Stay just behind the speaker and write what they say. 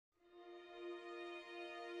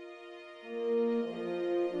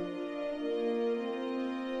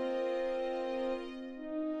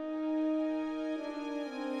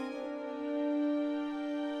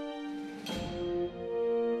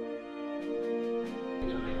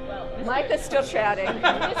Mike is still chatting.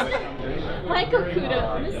 Mike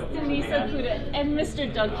Okuda, Miss Denise Okuda, and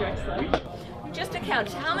Mr. Doug Drexler. Just to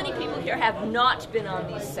count, how many people here have not been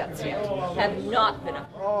on these sets yet? Have not been on.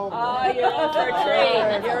 Oh, you're in for a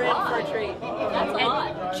treat. You're in for a treat. That's a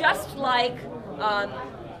lot. Just like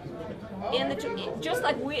just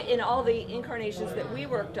like we in all the incarnations that we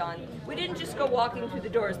worked on, we didn't just go walking through the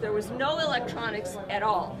doors. There was no electronics at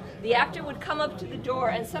all. The actor would come up to the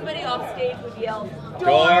door, and somebody off stage would yell,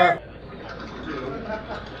 "Door!"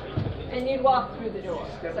 And you'd walk through the door.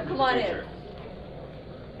 So come on in.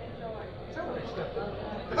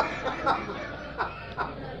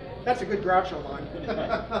 That's a good Groucho line.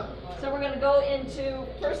 So we're going to go into,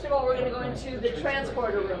 first of all, we're going to go into the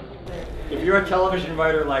transporter room. If you're a television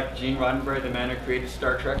writer like Gene Roddenberry, the man who created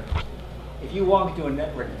Star Trek, if you walk into a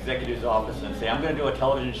network executive's office and say, I'm going to do a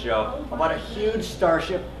television show about a huge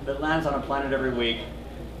starship that lands on a planet every week,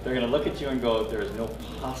 they're going to look at you and go, there is no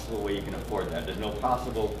possible way you can afford that. There's no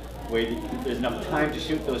possible way, there's enough time to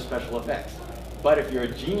shoot those special effects. But if you're a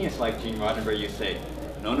genius like Gene Roddenberry, you say,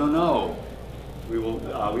 no, no, no. We will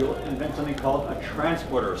invent something called a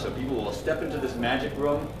transporter. So people will step into this magic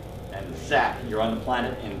room and zap, you're on the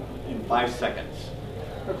planet in 5 seconds.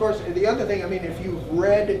 Of course, the other thing, I mean, if you've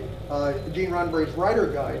read Gene Roddenberry's writer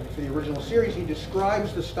guide for the original series, he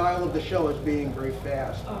describes the style of the show as being very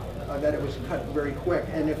fast, that it was cut very quick.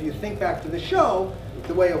 And if you think back to the show,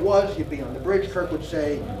 the way it was, you'd be on the bridge, Kirk would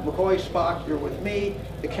say, McCoy, Spock, you're with me.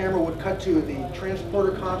 The camera would cut to the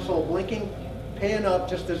transporter console blinking, pan up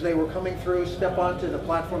just as they were coming through, step onto the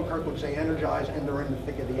platform, Kirk would say energize, and they're in the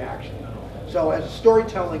thick of the action. So as a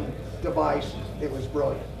storytelling device, it was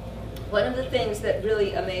brilliant. One of the things that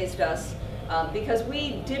really amazed us, because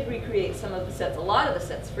we did recreate some of the sets, a lot of the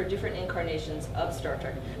sets for different incarnations of Star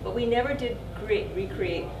Trek, but we never did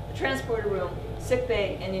recreate the transporter room, sick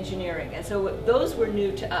bay, and engineering. And so those were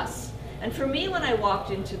new to us. And for me, when I walked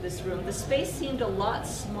into this room, the space seemed a lot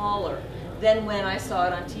smaller than when I saw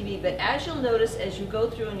it on TV. But as you'll notice as you go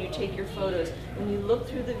through and you take your photos, when you look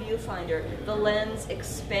through the viewfinder, the lens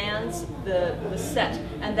expands the set.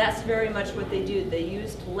 And that's very much what they do. They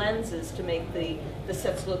used lenses to make the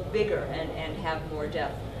sets look bigger and have more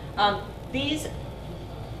depth. These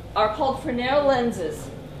are called Fresnel lenses.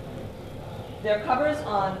 Their covers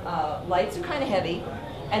on lights are kind of heavy.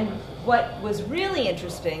 And what was really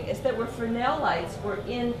interesting is that Fresnel lights were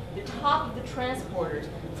in the top of the transporters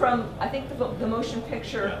from, I think, the motion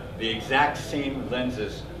picture. Yeah, the exact same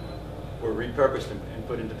lenses were repurposed and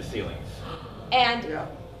put into the ceilings. And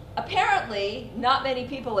apparently, not many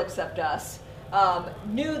people except us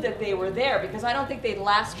knew that they were there, because I don't think they'd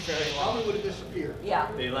last very long. Probably would have disappeared. Yeah.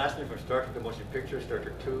 They lasted from Star Trek the Motion Picture, Star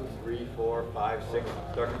Trek 2, 3, 4, 5, 6,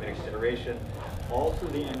 Star Trek The Next Generation, all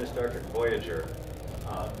through the end of Star Trek Voyager.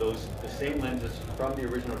 The same lenses from the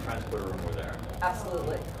original transporter room were there.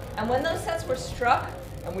 Absolutely. And when those sets were struck,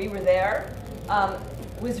 and we were there,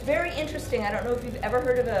 it was very interesting. I don't know if you've ever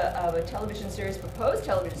heard of a television series, proposed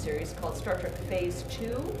television series called Star Trek Phase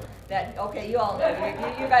 2. That, okay, you all know,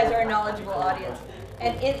 you guys are a knowledgeable audience.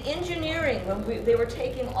 And in engineering, when they were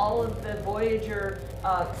taking all of the Voyager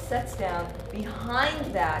sets down,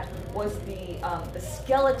 behind that was the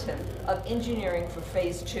skeleton of engineering for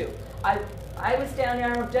Phase 2. I was down there,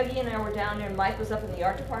 I don't know if Dougie and I were down there, and Mike was up in the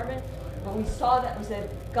art department, but we saw that, we said,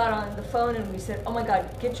 got on the phone and we said, oh my God,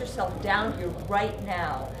 get yourself down here right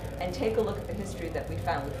now and take a look at the history that we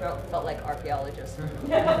found. We felt like archaeologists.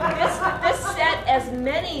 This set, as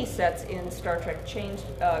many sets in Star Trek, changed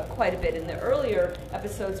quite a bit. In the earlier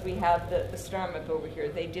episodes, we have the star map over here.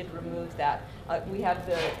 They did remove that. We have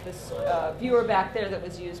this viewer back there that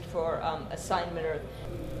was used for assignment Earth.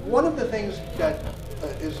 One of the things that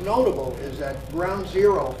is notable is that ground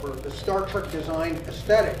zero for the Star Trek design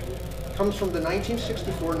aesthetic comes from the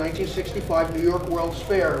 1964-1965 New York World's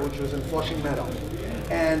Fair, which was in Flushing Meadow.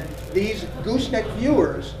 And these gooseneck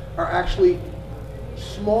viewers are actually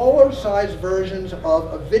smaller sized versions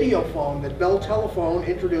of a video phone that Bell Telephone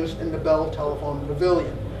introduced in the Bell Telephone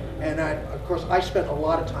Pavilion. And of course, I spent a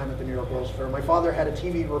lot of time at the New York World's Fair. My father had a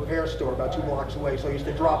TV repair store about 2 blocks away, so he used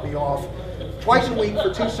to drop me off twice a week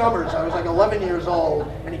for 2 summers. I was like 11 years old,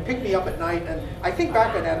 and he picked me up at night. And I think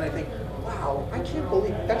back on that, and I think, wow, I can't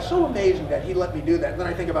believe, that's so amazing that he let me do that. And then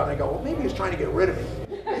I think about it and I go, well, maybe he's trying to get rid of me.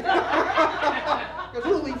 Because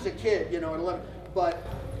who leaves a kid, you know, at 11?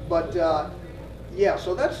 But yeah,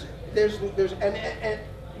 so there's and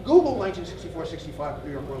Google 1964-65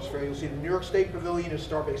 New York World's Fair. You'll see the New York State Pavilion is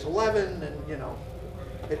Starbase 11, and you know,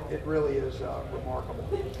 it really is remarkable.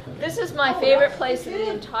 This is my favorite place in the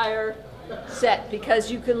entire set, because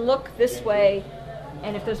you can look this way,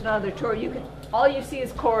 and if there's another tour, all you see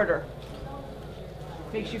is corridor.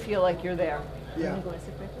 makes you feel like you're there. Yeah. You wanna go to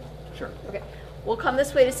sick bay first? Sure. Okay, we'll come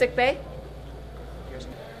this way to sick bay.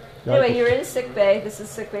 Anyway, you're in sick bay. This is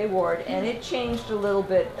sick bay ward, and it changed a little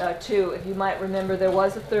bit too. If you might remember, there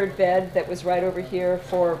was a third bed that was right over here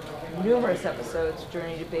for numerous episodes: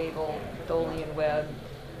 Journey to Babel, Dolly and Webb,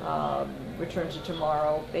 Return to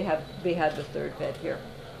Tomorrow. They had the third bed here.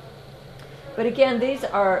 But again, these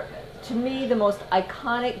are, to me, the most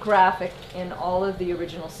iconic graphic in all of the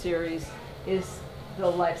original series is the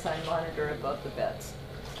life sign monitor above the beds.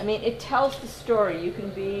 I mean, it tells the story. You can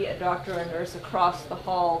be a doctor or a nurse across the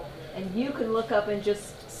hall, and you can look up and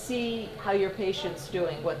just see how your patient's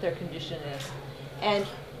doing, what their condition is. And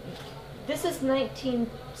this is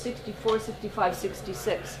 1964, 65,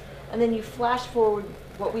 66. And then you flash forward,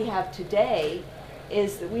 what we have today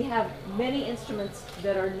is that we have many instruments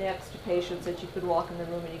that are next to patients that you could walk in the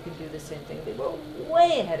room and you can do the same thing. They were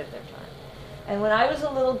way ahead of their time. And when I was a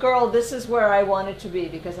little girl, this is where I wanted to be,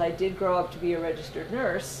 because I did grow up to be a registered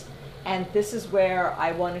nurse, and this is where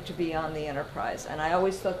I wanted to be on the Enterprise. And I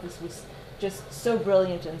always thought this was just so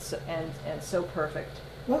brilliant and so perfect.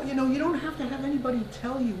 Well, you know, you don't have to have anybody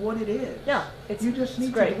tell you what it is. No, you just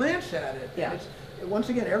need to glance at it. Yeah. And it's, once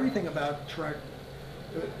again, everything about Trek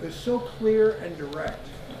is so clear and direct.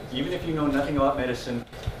 Even if you know nothing about medicine,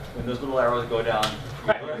 when those little arrows go down,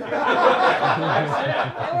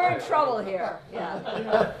 And we're in trouble here.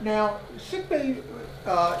 Yeah. Now, sickbay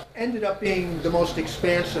ended up being the most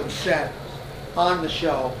expansive set on the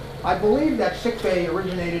show. I believe that sickbay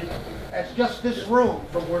originated as just this room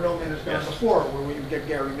from where No Man Has Gone Before, where we would get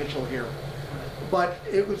Gary Mitchell here. But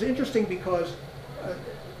it was interesting because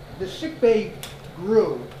the sickbay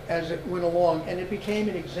grew as it went along, and it became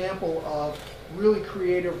an example of really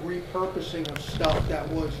creative repurposing of stuff that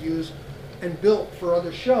was used and built for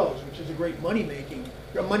other shows, which is a great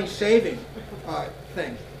money-saving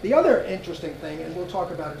thing. The other interesting thing, and we'll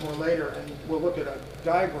talk about it more later, and we'll look at a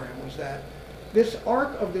diagram, was that this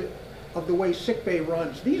arc of the way sickbay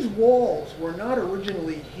runs, these walls were not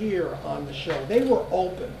originally here on the show. They were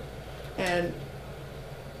open. And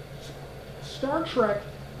Star Trek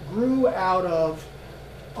grew out of,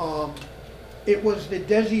 it was the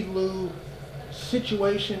Desilu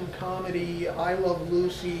situation comedy, I Love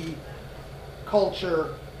Lucy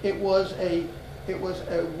culture. It was a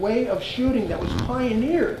way of shooting that was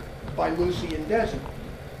pioneered by Lucy and Desi.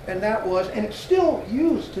 And that was, and it's still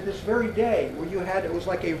used to this very day, where you had, it was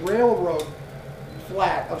like a railroad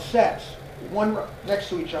flat of sets, one next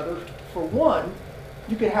to each other. For one,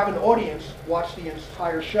 you could have an audience watch the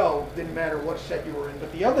entire show, didn't matter what set you were in.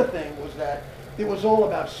 But the other thing was that it was all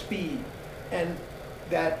about speed, and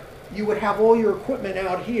that you would have all your equipment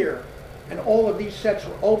out here, and all of these sets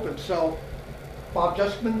were open. So Bob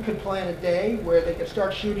Justman could plan a day where they could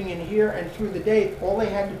start shooting in here, and through the day, all they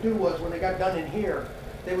had to do was, when they got done in here,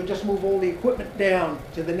 they would just move all the equipment down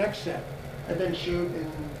to the next set, and then shoot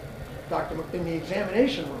in in the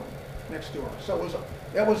examination room next door. So it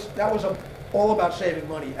was that was all about saving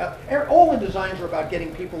money. All the designs were about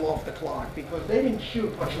getting people off the clock, because they didn't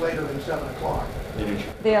shoot much later than 7 o'clock.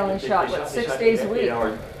 They only shot, what, 6 days a week?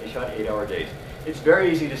 They shot 8-hour days. It's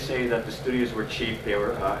very easy to say that the studios were cheap. They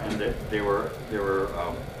were and that they were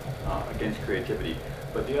against creativity.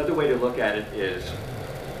 But the other way to look at it is,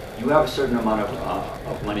 you have a certain amount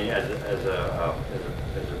of money as a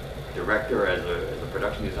director, as a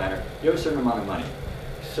production designer. You have a certain amount of money.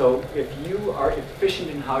 So if you are efficient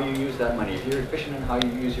in how you use that money, if you're efficient in how you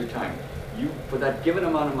use your time, for that given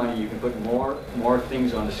amount of money, you can put more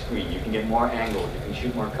things on the screen. You can get more angles. You can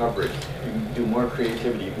shoot more coverage. You can do more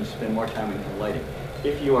creativity. You can spend more time in lighting.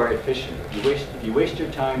 If you are efficient, if you waste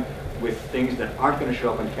your time with things that aren't going to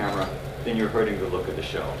show up on camera, then you're hurting the look of the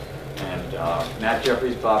show. And Matt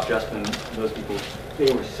Jeffries, Bob Justman, those people,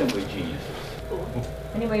 they were simply geniuses.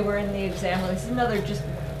 Anyway, we're in the exam room. This is another just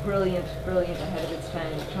brilliant ahead of its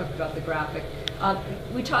time. We talked about the graphic.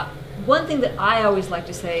 One thing that I always like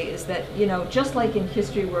to say is that, you know, just like in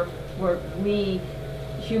history where we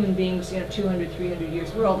human beings, 200, 300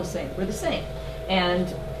 years, we're all the same. We're the same.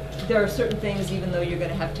 And there are certain things, even though you're going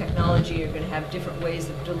to have technology, you're going to have different ways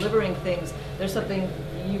of delivering things, there's something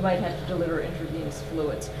you might have to deliver intravenous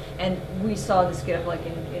fluids. And we saw this get up like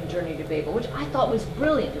in Journey to Babel, which I thought was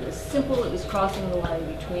brilliant. It was simple. It was crossing the line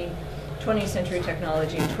between 20th century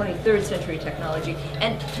technology and 23rd century technology.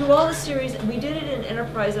 And through all the series, we did it in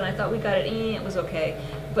Enterprise, and I thought we got it, it was okay.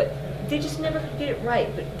 But they just never could get it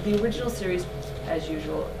right. But the original series, as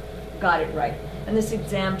usual, got it right. And this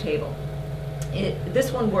exam table,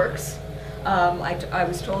 this one works. I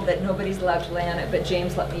was told that nobody's allowed to lay on it, but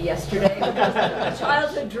James let me yesterday. It was a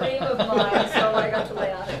childhood dream of mine, so I got to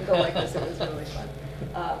lay on it and go like this. It was really fun.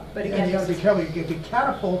 But And again, you have to be careful, you get the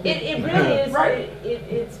catapult. it really is, Right.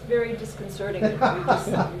 it's very disconcerting. You're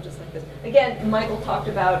just like this. Again, Michael talked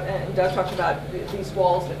about, and Doug talked about these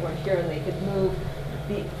walls that weren't here, and they could move.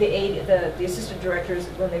 The assistant directors,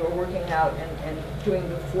 when they were working out and doing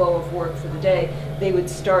the flow of work for the day, they would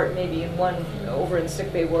start maybe in one over in the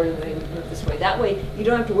sick bay ward, and they would move this way. That way, you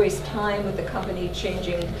don't have to waste time with the company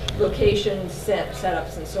changing locations,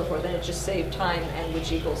 setups, and so forth. Then it just saved time, and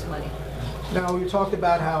which equals money. Now, you talked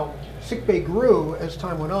about how sickbay grew as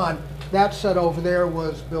time went on. That set over there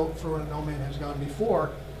was built for when No Man Has Gone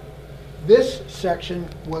Before. This section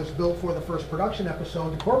was built for the first production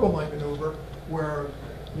episode, the Corbo Mine Maneuver, where,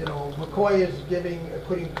 you know, McCoy is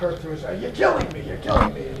putting Kirk through his, you're killing me,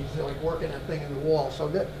 and he's like working that thing in the wall. So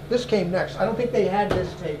this came next. I don't think they had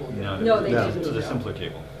this table yet. No, they didn't. It was a simpler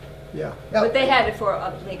table. Yeah. But they had it for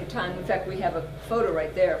to make a time. In fact, we have a photo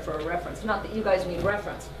right there for a reference. Not that you guys need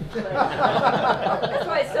reference. But that's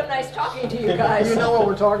why it's so nice talking to you guys. You know what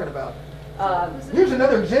we're talking about. Here's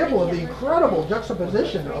another example of the incredible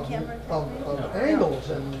juxtaposition of angles,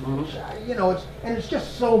 and you know, it's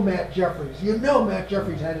just so Matt Jeffries. You know, Matt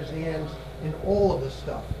Jeffries had his hands in all of this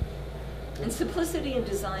stuff. And simplicity in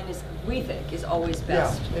design is, we think, is always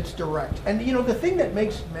best. Yeah, it's direct. And you know, the thing that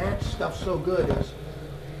makes Matt's stuff so good is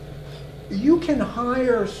you can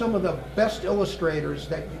hire some of the best illustrators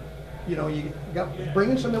that bring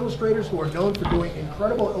in some illustrators who are known for doing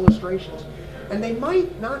incredible illustrations. And they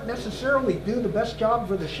might not necessarily do the best job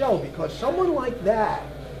for the show, because someone like that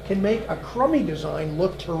can make a crummy design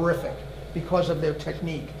look terrific because of their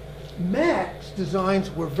technique. Matt's designs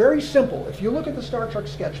were very simple. If you look at the Star Trek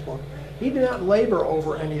sketchbook, he did not labor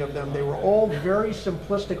over any of them. They were all very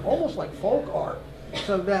simplistic, almost like folk art.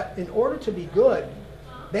 So that in order to be good,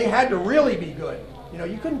 they had to really be good. You know,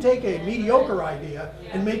 you couldn't take a mediocre idea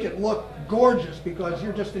and make it look gorgeous because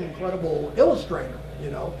you're just an incredible illustrator,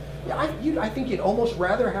 you know. I think you'd almost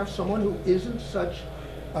rather have someone who isn't such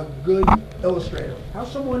a good illustrator. Have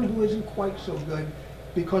someone who isn't quite so good,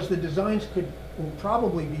 because the designs will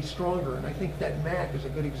probably be stronger. And I think that Matt is a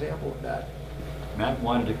good example of that. Matt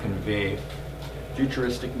wanted to convey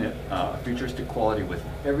futuristic quality with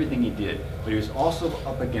everything he did, but he was also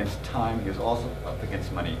up against time. He was also up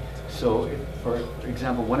against money. So, for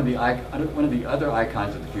example, one of the other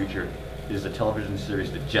icons of the future is the television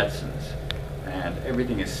series The Jetsons, and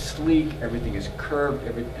everything is sleek, everything is curved,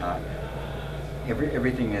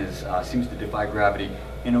 everything is seems to defy gravity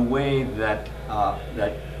in a way that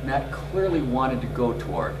that Matt clearly wanted to go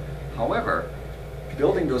toward. However,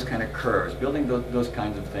 building those kind of curves, building those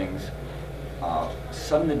kinds of things,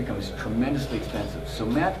 suddenly becomes tremendously expensive. So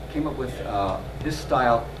Matt came up with his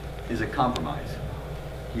style is a compromise.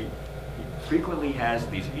 He frequently has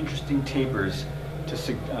these interesting tapers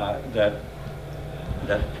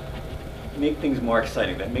that make things more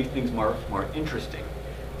exciting, that make things more interesting,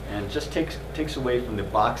 and just takes away from the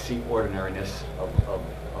boxy ordinariness of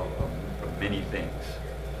many things.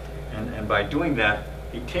 And by doing that,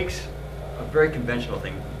 he takes a very conventional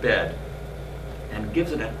thing, bed, and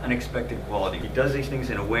gives it an unexpected quality. He does these things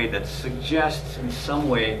in a way that suggests in some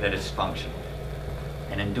way that it's functional.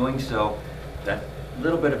 And in doing so, that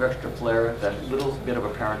little bit of extra flair, that little bit of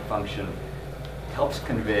apparent function helps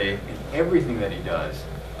convey in everything that he does,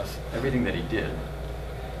 everything that he did,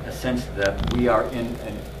 a sense that we are in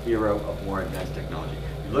an era of more advanced technology.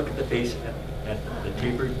 You look at the base, at the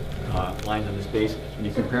tapered lines on this base, and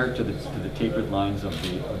you compare it to the tapered lines of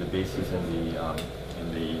the bases in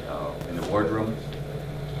the wardroom,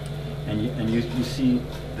 and you see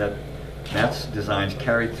that Matt's designs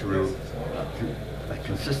carried through a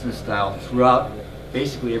consistent style throughout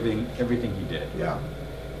basically everything he did. Yeah.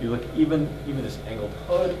 You look even this angled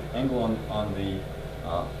hood, angle on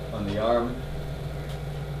the arm.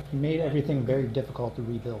 He made everything very difficult to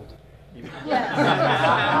rebuild. He made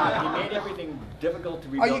everything difficult to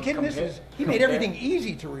rebuild. Are you kidding? He made everything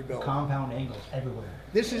easy to rebuild. Compound angles everywhere.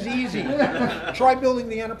 This is easy. Try building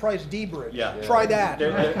the Enterprise D bridge. Yeah. Try that.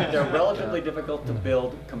 They're relatively difficult to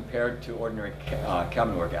build compared to ordinary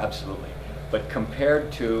cabin work, absolutely. But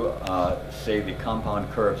compared to, say, the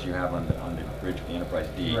compound curves you have on the bridge of the Enterprise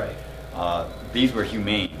D, right. These were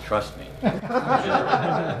humane, trust me.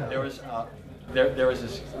 There was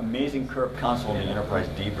this amazing curved console in the Enterprise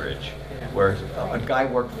D bridge, where a guy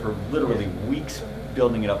worked for literally weeks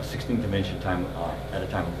building it up 16th of an inch at a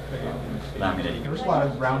time, laminating. There was a lot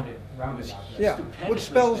of rounded. Yeah, which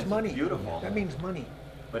spells money. Beautiful. That means money.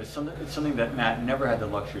 But it's something that Matt never had the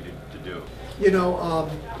luxury to do. You know,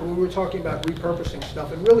 we were talking about repurposing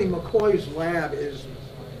stuff, and really McCoy's lab is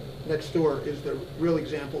next door is the real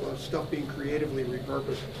example of stuff being creatively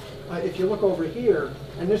repurposed. If you look over here,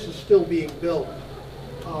 and this is still being built,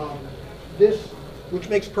 This, which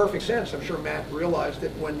makes perfect sense, I'm sure Matt realized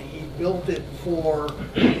it when he built it for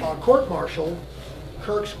Court Martial,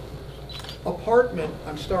 Kirk's apartment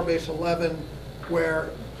on Starbase 11, where,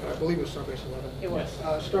 I believe it was Starbase 11. It was.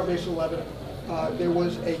 Starbase 11. There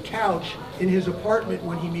was a couch in his apartment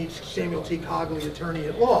when he meets Samuel T. Cogley, attorney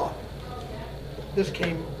at law. This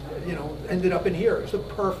came, ended up in here. It's a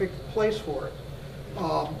perfect place for it.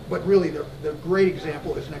 But really, the great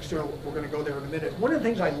example is next door. We're going to go there in a minute. One of the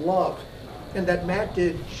things I loved, and that Matt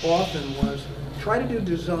did often, was try to do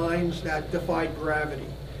designs that defied gravity,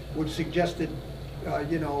 which suggested,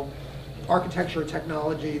 architecture or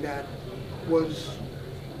technology that was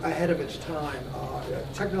ahead of its time.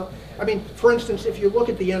 For instance, if you look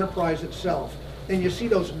at the Enterprise itself, and you see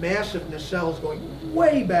those massive nacelles going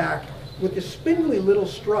way back with the spindly little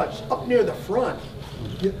struts up near the front.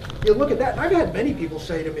 You look at that, and I've had many people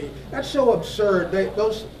say to me, that's so absurd.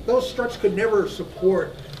 Those struts could never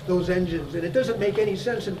support those engines, and it doesn't make any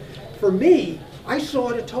sense. And for me, I saw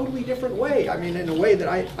it a totally different way. I mean, in a way that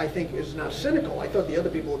I think is not cynical. I thought the other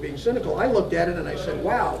people were being cynical. I looked at it and I said,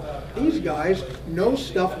 wow, these guys know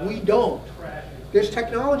stuff we don't. There's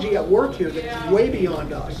technology at work here that's way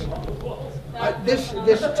beyond us. This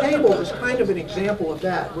table is kind of an example of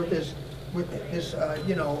that, with this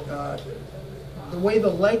the way the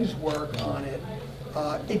legs work on it.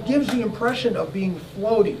 It gives the impression of being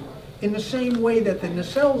floating in the same way that the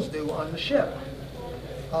nacelles do on the ship.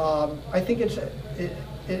 I think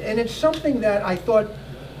it's something that I thought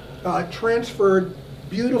transferred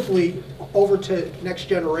beautifully over to Next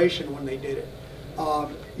Generation when they did it. The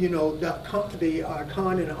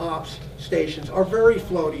con and ops stations are very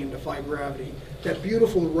floaty and defy gravity. That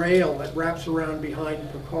beautiful rail that wraps around behind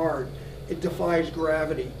Picard, it defies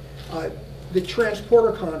gravity. The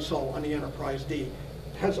transporter console on the Enterprise D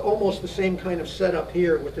has almost the same kind of setup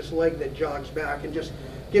here with this leg that jogs back and just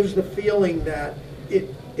gives the feeling that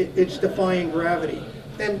it's defying gravity.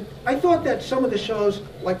 And I thought that some of the shows,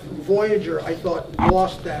 like Voyager, I thought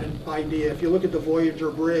lost that idea. If you look at the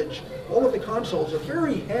Voyager bridge, all of the consoles are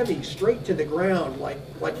very heavy, straight to the ground, like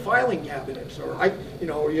filing cabinets, or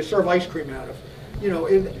you serve ice cream out of.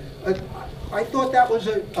 I thought that was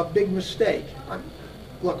a big mistake.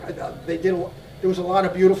 Look, there was a lot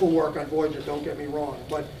of beautiful work on Voyager, don't get me wrong,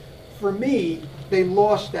 but for me, they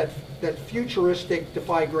lost that futuristic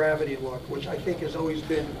defy gravity look, which I think has always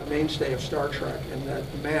been a mainstay of Star Trek, and that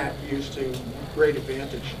Matt used to great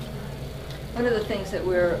advantage. One of the things that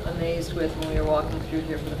we're amazed with when we were walking through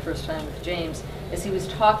here for the first time with James is he was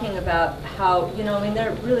talking about how,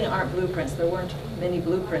 there really aren't blueprints. There weren't many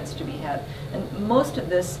blueprints to be had. And most of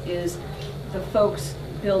this is the folks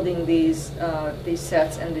building these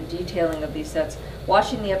sets and the detailing of these sets,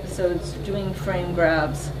 watching the episodes, doing frame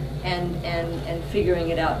grabs, and figuring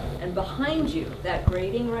it out. And behind you, that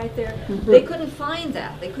grating right there, they couldn't find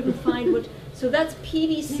that. They couldn't find what, so that's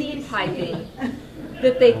PVC piping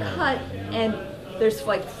that they cut, and there's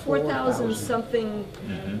like 4,000 something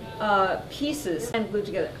pieces and glued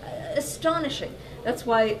together. Astonishing. That's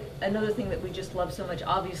why another thing that we just love so much,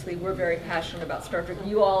 obviously we're very passionate about Star Trek.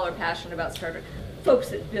 You all are passionate about Star Trek. Folks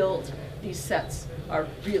that build these sets are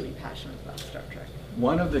really passionate about Star Trek.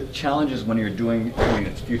 One of the challenges when you're doing something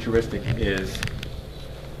that's futuristic is,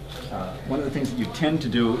 one of the things that you tend to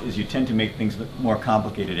do is you tend to make things more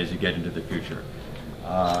complicated as you get into the future.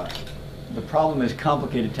 The problem is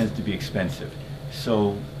complicated tends to be expensive.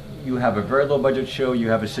 So you have a very low budget show, you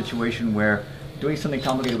have a situation where doing something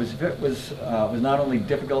complicated was not only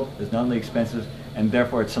difficult, was not only expensive, and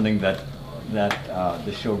therefore it's something that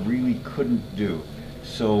the show really couldn't do.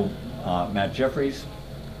 So Matt Jeffries,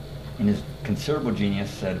 in his considerable genius,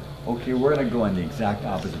 said, okay, we're going to go in the exact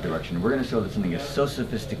opposite direction. We're going to show that something is so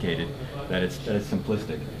sophisticated that it's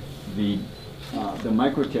simplistic. The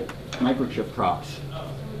microchip props,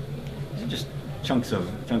 these are just chunks of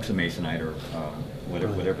masonite or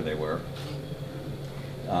whatever they were.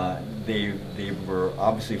 They were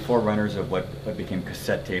obviously forerunners of what became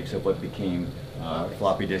cassette tapes, of what became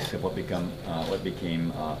floppy disks, of what became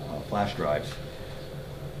flash drives.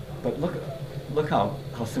 But look how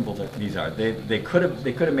simple these are. They could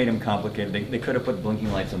have made them complicated. They could have put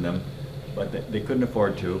blinking lights on them, but they couldn't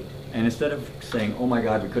afford to. And instead of saying, "Oh my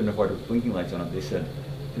God, we couldn't afford to put blinking lights on them," they said,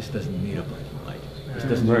 "This doesn't need a blinking light. This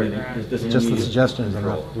doesn't need anything. This doesn't Just need the suggestion is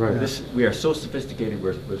control. enough. Right. We are so sophisticated.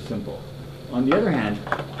 We're simple." On the other hand,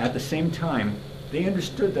 at the same time, they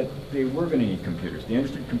understood that they were going to need computers. They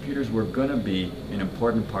understood computers were going to be an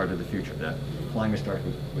important part of the future, that flying a star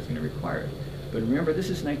was going to require it. But remember, this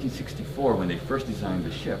is 1964 when they first designed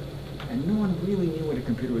the ship, and no one really knew what a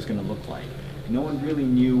computer was going to look like. No one really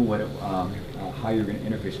knew how you were going to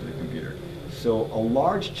interface with a computer. So a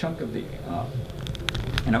large chunk of the,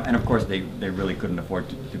 and of course they really couldn't afford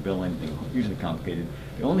to build anything hugely complicated.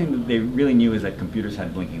 The only thing that they really knew is that computers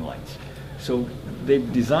had blinking lights. So they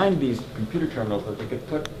designed these computer terminals that they could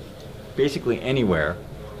put basically anywhere,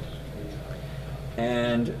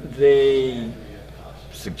 and they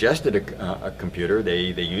suggested a computer.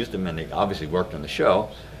 They used them, and they obviously worked on the show.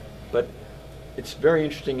 But it's very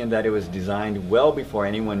interesting in that it was designed well before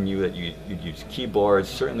anyone knew that you'd use keyboards.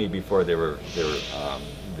 Certainly before there were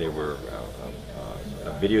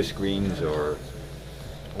video screens or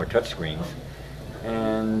touch screens,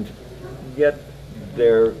 and yet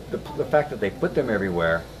the fact that they put them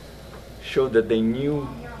everywhere showed that they knew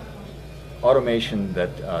automation,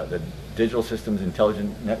 that digital systems,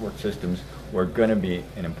 intelligent network systems were going to be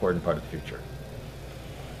an important part of the future.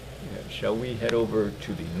 Shall we head over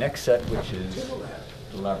to the next set, which is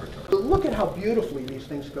the laboratory? Look at how beautifully these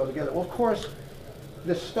things go together. Well, of course,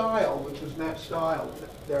 the style, which was Matt's style,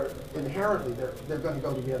 they're inherently they're going to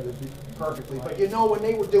go together perfectly. But you know, when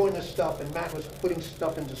they were doing this stuff and Matt was putting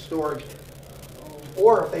stuff into storage,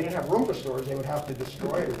 or if they didn't have room for storage, they would have to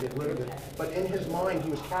destroy it or get rid of it. But in his mind, he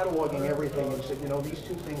was cataloging everything and said, you know, these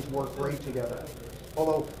two things work great together.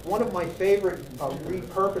 Although one of my favorite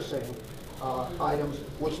repurposing items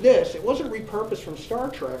was this. It wasn't repurposed from Star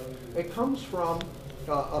Trek. It comes from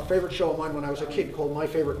a favorite show of mine when I was a kid called My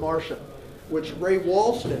Favorite Martian, which Ray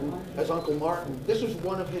Walston, as Uncle Martin, this was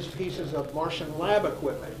one of his pieces of Martian lab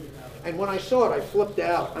equipment. And when I saw it, I flipped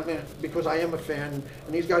out. I mean, because I am a fan,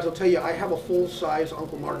 and these guys will tell you, I have a full-size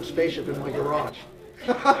Uncle Martin spaceship in my garage.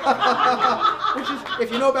 Which is,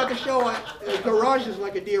 if you know about the show, the garage is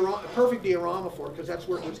like a perfect diorama for it, because that's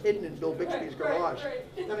where it was hidden in Bill Bixby's garage.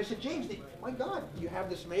 And I said, James, my God, you have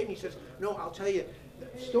this made? And he says, no, I'll tell you.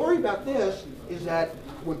 The story about this is that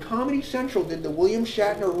when Comedy Central did the William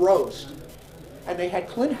Shatner roast, and they had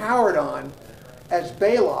Clint Howard on as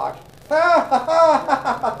Baylock,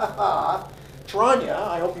 Tranya,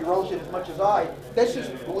 I hope you roasted as much as I. This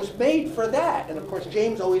was made for that. And of course,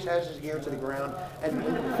 James always has his ear to the ground. And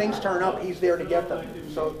when things turn up, he's there to get them.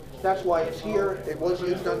 So that's why it's here. It was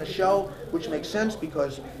used on the show, which makes sense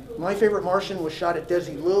because My Favorite Martian was shot at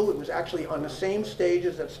Desilu. It was actually on the same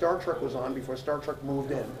stages that Star Trek was on before Star Trek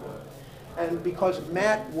moved in. And because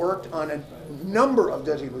Matt worked on a number of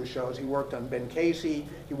Desilu shows, he worked on Ben Casey,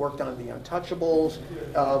 he worked on The Untouchables,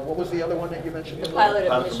 what was the other one that you mentioned? The pilot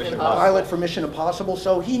of Mission Impossible. Pilot for Mission Impossible.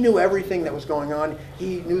 So he knew everything that was going on.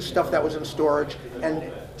 He knew stuff that was in storage,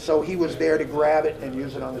 and so he was there to grab it and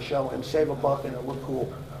use it on the show and save a buck, and it looked cool.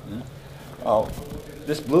 Mm-hmm. Oh,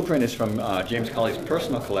 this blueprint is from James Colley's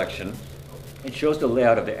personal collection. It shows the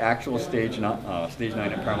layout of the actual Stage 9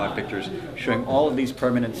 at Paramount Pictures, showing all of these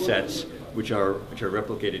permanent sets, which are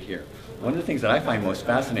replicated here. One of the things that I find most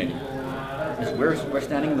fascinating is we're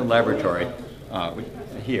standing in the laboratory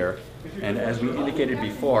here, and as we indicated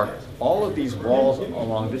before, all of these walls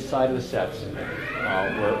along this side of the sets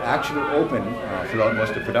were actually open throughout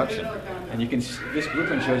most of production. And you can this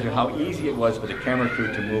blueprint shows you how easy it was for the camera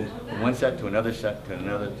crew to move from one set to another set to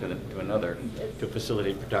another to another to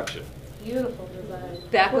facilitate production. Beautiful design.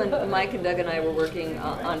 Back when Mike and Doug and I were working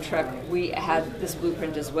on Trek, we had this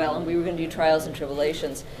blueprint as well, and we were going to do Trials and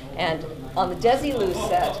Tribulations. And on the Desilu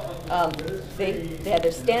set, they had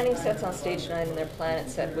their standing sets on Stage 9, and their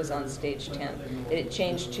planet set was on Stage 10. It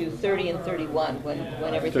changed to 30 and 31 when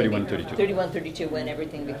everything 31, 32 when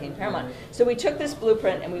everything became Paramount. So we took this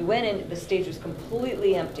blueprint and we went in. The stage was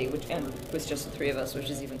completely empty, and it was just the three of us,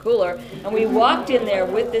 which is even cooler. And we walked in there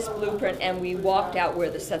with this blueprint, and we walked out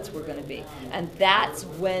where the sets were going to be. And that's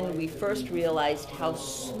when we first realized how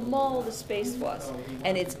small the space was.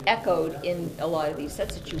 And it's echoed in a lot of these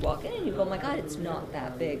sets that you walk in and you go, oh my God, it's not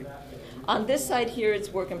that big. On this side here, it's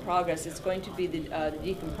work in progress. It's going to be the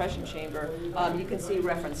decompression chamber. You can see a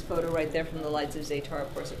reference photo right there from the Lights of Zatar.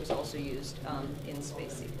 Of course, it was also used in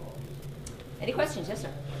Space Sequel. Any questions? Yes,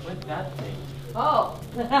 sir. What's that thing? Oh.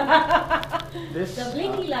 This, The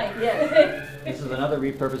blinky light. Yes. This is another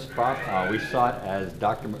repurposed prop. We saw it as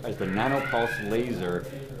the nanopulse laser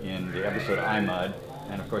in the episode iMud.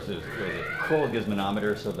 And of course, there's a cool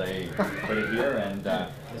gizmonometer, so they put it here, and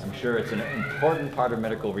I'm sure it's an important part of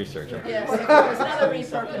medical research. Yes, it's another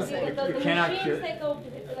repurposing. The cannot cure- machines that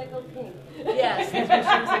go pink. Yes, these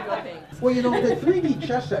machines that go pink. Well, you know, the 3D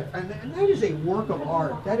chess set, and that is a work of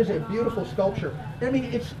art. That is a beautiful sculpture. I mean,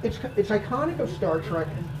 it's iconic of Star Trek,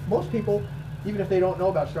 and most people, even if they don't know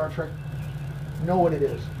about Star Trek, know what it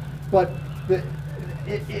is. But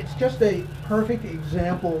it's just a perfect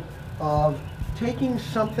example of taking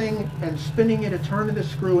something and spinning it a turn of the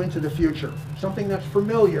screw into the future. Something that's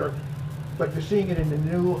familiar, but you're seeing it in a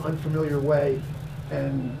new, unfamiliar way.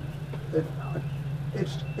 And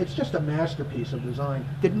it's just a masterpiece of design.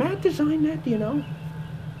 Did Matt design that? Do you know?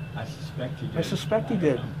 I suspect he did. I suspect he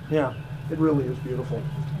did. Yeah, it really is beautiful.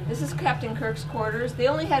 This is Captain Kirk's quarters. They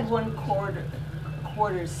only had one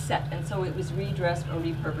quarters set, and so it was redressed or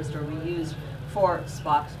repurposed or reused for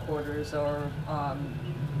Spock's quarters or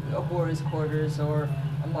Uhura's quarters or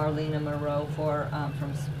Marlena Moreau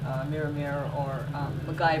from Mirror Mirror or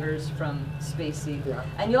MacGyver's from Spacey. Yeah.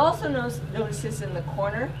 And you also notice this in the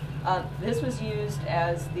corner. This was used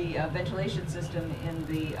as the ventilation system in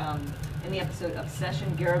the episode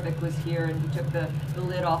Obsession. Garrovick was here and he took the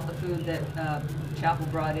lid off the food that Chapel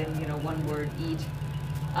brought in, one word, eat.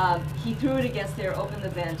 He threw it against there, opened the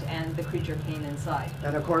vent, and the creature came inside.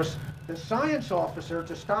 And of course, the science officer,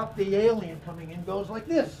 to stop the alien coming in, goes like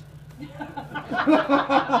this. But,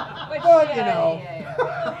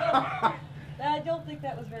 Yeah. I don't think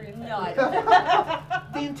that was very No, I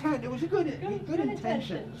don't. The intent, it was good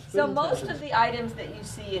intentions. So Good most intentions. of the items that you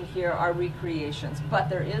see in here are recreations, but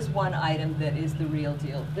there is one item that is the real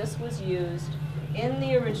deal. This was used in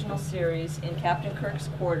the original series in Captain Kirk's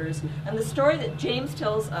quarters, and the story that James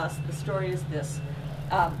tells us, the story is this.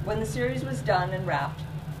 When the series was done and wrapped,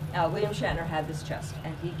 William Shatner had this chest,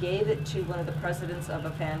 and he gave it to one of the presidents of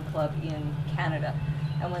a fan club in Canada.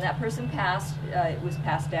 And when that person passed, it was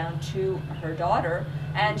passed down to her daughter,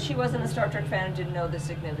 and she wasn't a Star Trek fan and didn't know the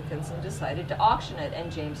significance and decided to auction it.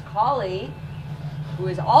 And James Cawley, who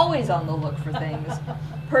is always on the look for things,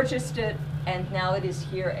 purchased it, and now it is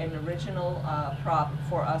here, an original prop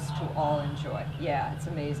for us to all enjoy. Yeah, it's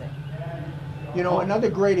amazing. Another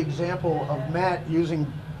great example of Matt using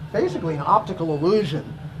basically an optical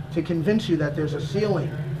illusion to convince you that there's a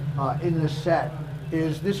ceiling in this set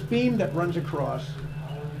is this beam that runs across,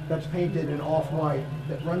 that's painted in off-white,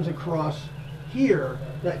 that runs across here.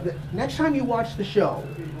 That next time you watch the show,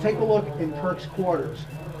 take a look in Kirk's quarters.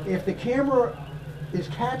 If the camera is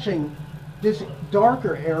catching this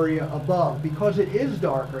darker area above, because it is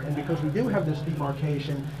darker and because we do have this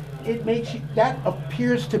demarcation, it makes that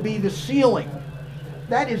appears to be the ceiling.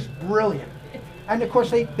 That is brilliant. And of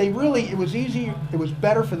course, it was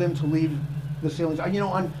better for them to leave the ceilings.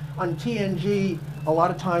 On TNG, a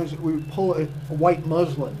lot of times we would pull a white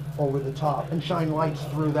muslin over the top and shine lights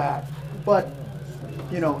through that. But,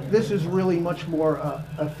 this is really much more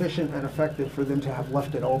efficient and effective for them to have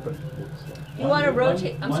left it open. You want to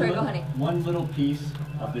rotate? I'm sorry, go honey. One little piece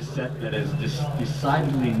of this set that is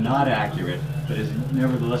decidedly not accurate, but is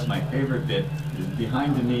nevertheless my favorite bit, is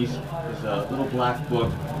behind Denise is a little black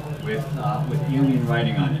book with alien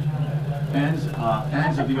writing on it.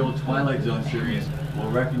 Fans of the old Twilight Zone series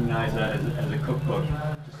will recognize that as a cookbook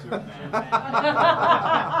to Superman.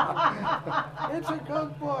 It's a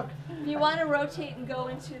cookbook. If you want to rotate and go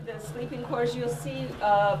into the sleeping quarters, you'll see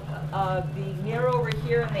the mirror over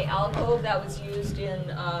here in the alcove that was used in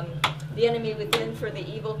The Enemy Within for the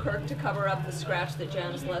evil Kirk to cover up the scratch that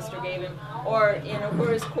Janice Lester gave him, or in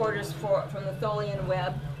Uhura's quarters from the Tholian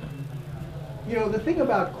web. The thing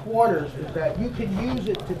about quarters is that you can use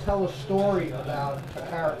it to tell a story about a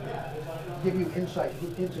character, give you insight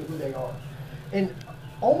into who they are. In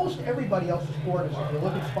almost everybody else's quarters, if you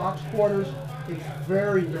look at Spock's quarters, it's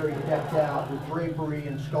very, very decked out with drapery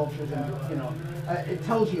and sculptures, and it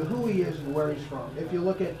tells you who he is and where he's from. If you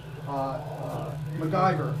look at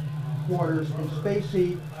MacGyver quarters in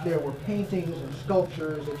Spacey, there were paintings and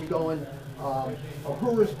sculptures. If you go in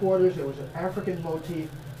Uhura's quarters, there was an African motif.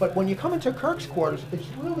 But when you come into Kirk's quarters, it's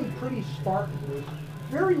really pretty spartan. There's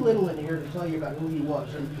very little in here to tell you about who he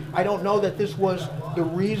was. And I don't know that this was the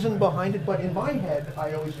reason behind it, but in my head,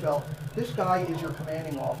 I always felt, this guy is your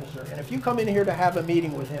commanding officer. And if you come in here to have a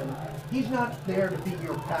meeting with him, he's not there to be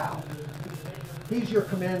your pal. He's your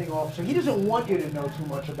commanding officer. He doesn't want you to know too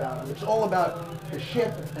much about him. It's all about the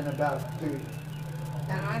ship and about duty.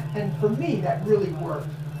 And for me, that really worked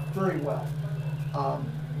very well.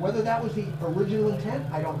 Whether that was the original intent,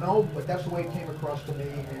 I don't know, but that's the way it came across to me,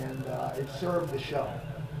 and it served the show.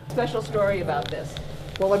 Special story about this.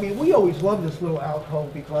 Well, we always loved this little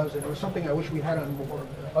alcove because it was something I wish we had on more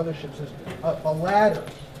other ships, is a ladder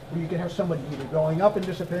where you could have somebody either going up and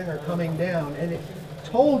disappearing or coming down, and it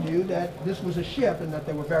told you that this was a ship and that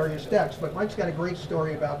there were various decks. But Mike's got a great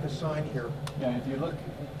story about this sign here. Yeah, if you look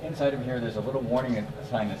inside of here, there's a little warning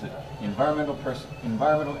sign that says environmental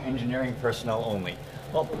engineering personnel only.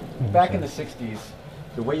 Well, back in the 60s,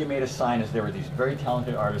 the way you made a sign is there were these very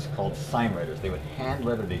talented artists called sign writers. They would hand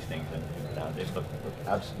letter these things and they looked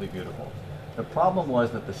absolutely beautiful. The problem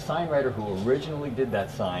was that the sign writer who originally did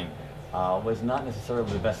that sign was not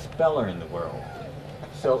necessarily the best speller in the world.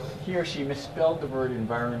 So he or she misspelled the word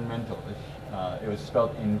environmental. It was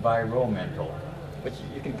spelled environmental, which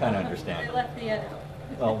you can kind of understand. They left the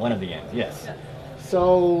Well, one of the ends, yes.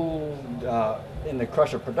 So in the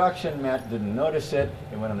Crusher production, Matt didn't notice it.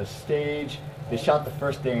 It went on the stage. They shot the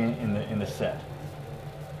first day in the set,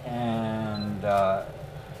 and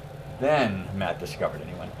then Matt discovered it.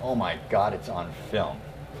 And he went, "Oh my God, it's on film."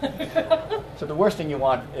 So the worst thing you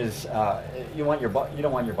want is you don't want your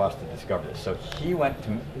boss to discover this. So he went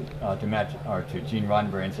to Matt or to Gene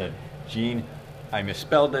Roddenberry and said, "Gene, I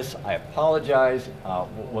misspelled this. I apologize.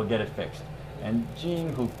 We'll get it fixed." And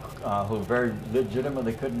Gene, who very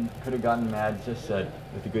legitimately could have gotten mad, just said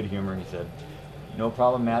with a good humor, he said, "No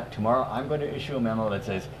problem, Matt. Tomorrow I'm going to issue a memo that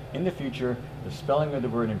says, in the future, the spelling of the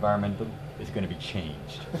word environmental is going to be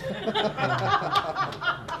changed."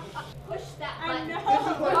 Push that This button. is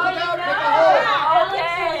what Oh, look you out, know. pick a hole. Alex Okay.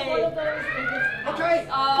 has one of those that just Okay.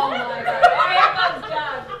 Oh my God. All right, here comes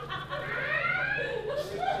Doug.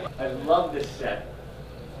 I love this set.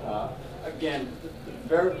 Again,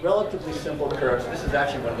 very relatively simple curves. This is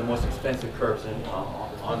actually one of the most expensive curves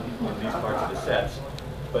on these parts of the sets.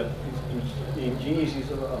 But the ingenious use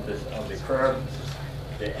of the curve,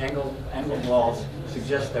 the angled walls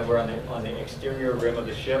suggest that we're on the exterior rim of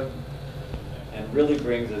the ship, and really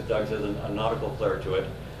brings, as Doug says, a nautical flair to it,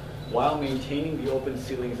 while maintaining the open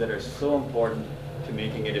ceilings that are so important to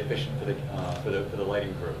making it efficient for the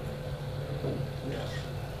lighting crew.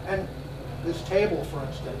 And this table, for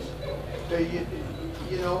instance,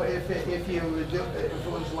 you know, if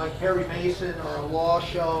it was like Perry Mason or a law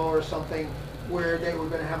show or something where they were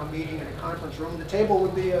going to have a meeting in a conference room, the table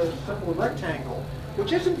would be a simple rectangle,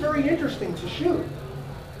 which isn't very interesting to shoot.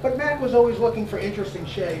 But Matt was always looking for interesting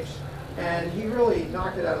shapes, and he really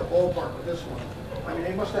knocked it out of the ballpark with this one. I mean,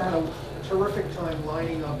 they must have had a terrific time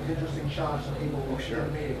lining up interesting shots of people in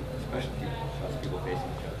the meeting. Especially people facing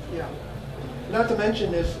each other. Yeah. Not to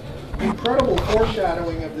mention this incredible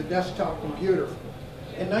foreshadowing of the desktop computer.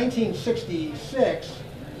 In 1966,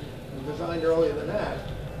 designed earlier than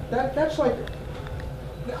that's like,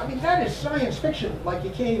 I mean, that is science fiction like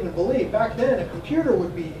you can't even believe. Back then, a computer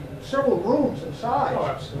would be several rooms in size. Oh,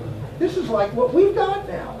 absolutely. This is like what we've got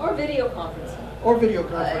now. Or video conferencing. Or video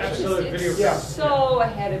It's conferencing. just- Absolutely, it's video Yeah. so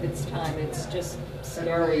ahead of its time. It's just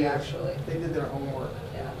scary, actually. They did their homework,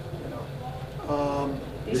 Yeah. you know.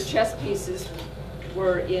 These chess pieces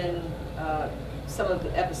were in some of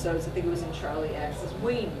the episodes. I think it was in Charlie X. It's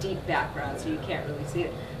way deep background, so you can't really see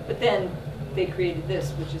it. But then they created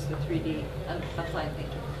this, which is the 3D, I'm fine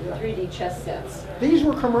thinking, Yeah. 3D chess sets. These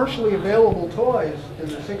were commercially available toys in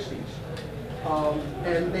the 60s.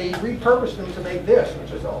 And they repurposed them to make this,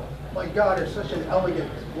 which is, oh my God, it's such an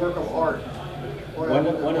elegant work of art.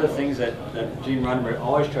 One of the things that Gene Roddenberry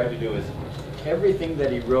always tried to do is everything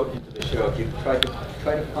that he wrote into the show, he tried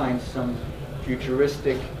to find some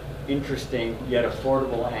futuristic, interesting, yet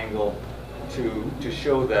affordable angle to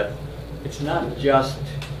show that it's not just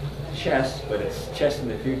chess, but it's chess in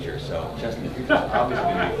the future. So chess in the future is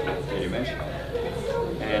obviously going to be three-dimensional.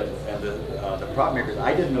 And the prop makers,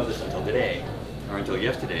 I didn't know this until today, or until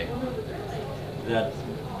yesterday, that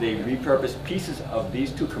they repurposed pieces of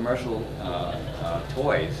these two commercial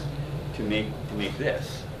toys to make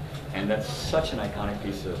this, and that's such an iconic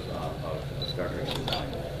piece of Star Trek's design.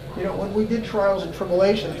 You know, when we did Trials and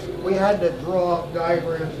Tribulations, we had to draw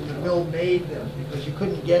diagrams, and the mill made them because you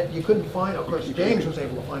couldn't find. Of course, James was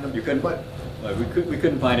able to find them. You couldn't, but we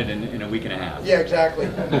couldn't find it in a week and a half. yeah, exactly.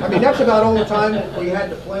 I mean, that's about all the time we had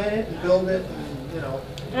to plan it and build it, and, you know.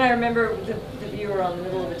 And I remember the viewer on the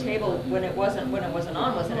middle of the table, when it wasn't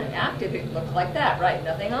on, wasn't it active, it looked like that, right?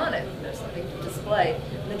 Nothing on it. There's nothing to display.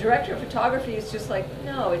 And the director of photography is just like,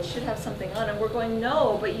 no, it should have something on it. We're going,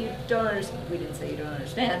 no, but you don't understand. We didn't say you don't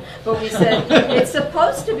understand, but we said it's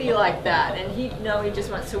supposed to be like that. And he just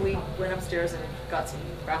went. So we went upstairs and got some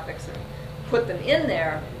graphics and put them in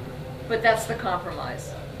there. But that's the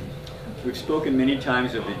compromise. We've spoken many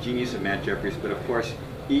times of the genius of Matt Jeffries, but of course,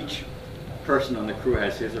 each person on the crew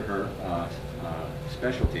has his or her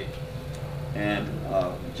specialty. And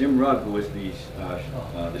Jim Rugg, who was the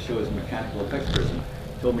show's mechanical effects person,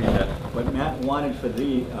 told me that what Matt wanted for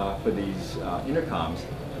these intercoms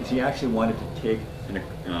is he actually wanted to take an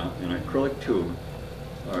acrylic tube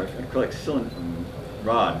or an acrylic cylinder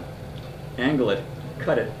rod, angle it,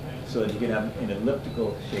 cut it so that you can have an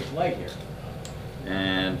elliptical shaped light here.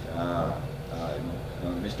 And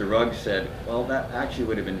Mr. Rugg said, well, that actually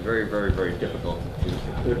would have been very, very, very difficult. It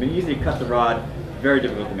would have been easy to cut the rod, very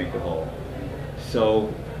difficult to make the hole.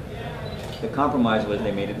 So the compromise was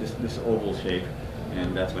they made it this oval shape,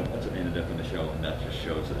 and that's what ended up in the show. And that just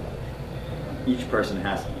shows that each person you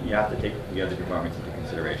have to take the other departments into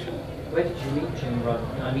consideration. Where did you meet Jim Rugg?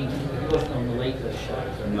 I mean, he wasn't on the later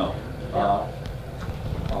shows. No.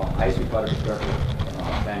 I used to be part of his director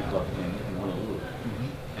fan club in Honolulu.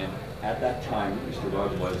 And at that time, Mr.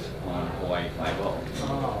 Rugg was on Hawaii 5-0.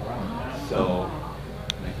 So,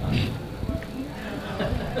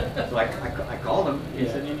 so I called him. He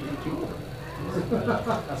said, "You need to come over."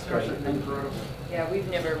 That's great. Yeah, we've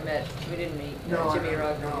never met. We didn't meet Jimmy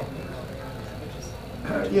Rugg. No.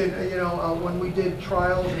 When we did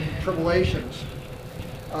Trials and Tribulations,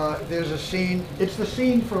 there's a scene. It's the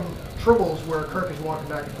scene from Tribbles where Kirk is walking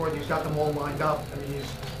back and forth. He's got them all lined up, and he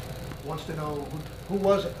wants to know who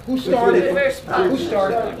started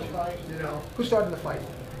the fight.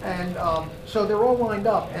 And so they're all lined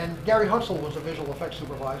up, and Gary Hutzel was a visual effects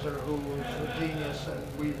supervisor who was a genius, and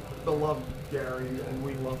we beloved Gary, and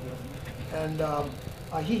we loved him. And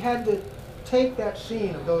he had to take that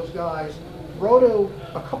scene of those guys, roto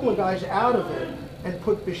a couple of guys out of it, and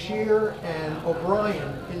put Bashir and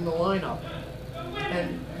O'Brien in the lineup.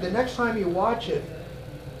 And the next time you watch it,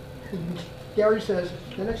 Gary says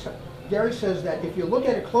that if you look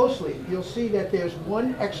at it closely, you'll see that there's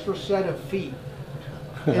one extra set of feet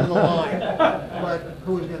in the line, but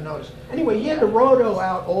who was going to notice? Anyway, he had to roto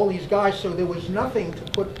out all these guys, so there was nothing to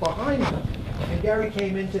put behind them. And Gary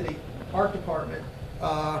came into the art department,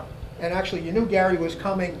 and actually you knew Gary was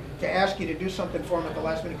coming to ask you to do something for him at the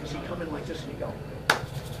last minute, because he'd come in like this and he'd go.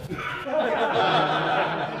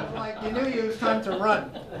 Like you knew it was time to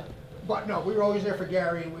run. But no, we were always there for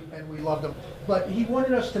Gary, and we loved him. But he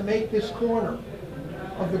wanted us to make this corner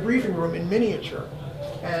of the briefing room in miniature.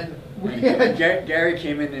 And Gary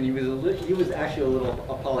came in and he was actually a little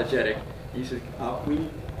apologetic. He said,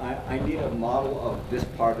 I need a model of this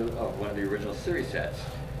part of one of the original series sets.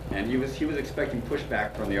 And he was expecting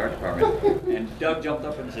pushback from the art department. And Doug jumped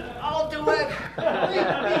up and said, "I'll do it!"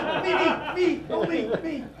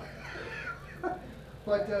 me.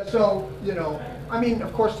 But I mean,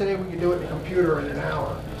 of course today we can do it in a computer in an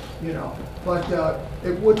hour, but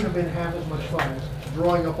it wouldn't have been half as much fun as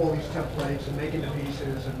drawing up all these templates and making the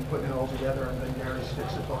pieces and putting it all together, and then Gary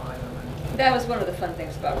sticks it behind them. That was one of the fun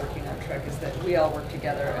things about working on Trek, is that we all worked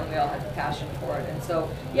together and we all had the passion for it. And so,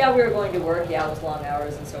 yeah, we were going to work, yeah, it was long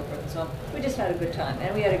hours and so forth and so on. We just had a good time,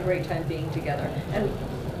 and we had a great time being together. And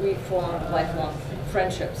we formed lifelong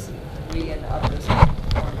friendships, we and others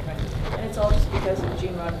formed friendships. And it's all just because of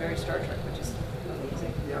Gene Roddenberry Star Trek, which is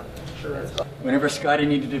amazing. Yeah, sure is. Whenever Scotty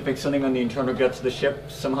needed to fix something on the internal guts of the ship,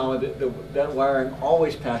 somehow that wiring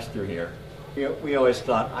always passed through here. I always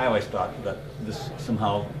thought that this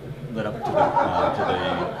somehow led up to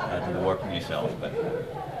the warp nacelles, but it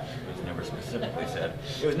was never specifically said.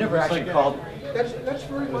 It was never actually called. That's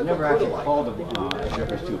very It was never actually called a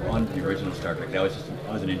Jeffers tube on the original Star Trek. That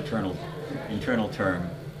was an internal term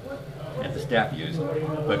that the staff used.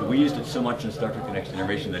 But we used it so much in Star Trek: The Next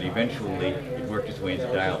Generation that eventually it worked its way into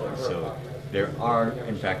dialogue. So there are,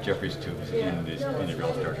 in fact, Jeffers tubes in the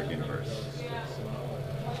real Star Trek universe.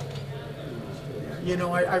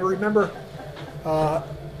 I remember.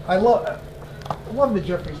 I love the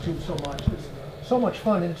Jeffries tube so much. It's so much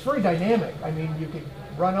fun, and it's very dynamic. I mean, you could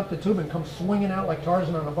run up the tube and come swinging out like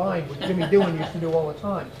Tarzan on a vine, which Jimmy Doohan used to do all the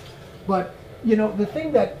time. But the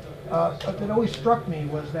thing that always struck me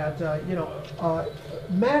was that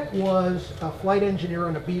Matt was a flight engineer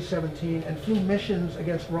on a B-17 and flew missions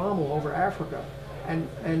against Rommel over Africa, and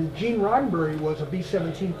Gene Roddenberry was a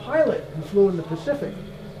B-17 pilot and flew in the Pacific.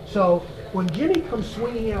 So when Jimmy comes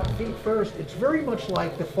swinging out feet first, it's very much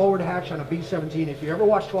like the forward hatch on a B-17. If you ever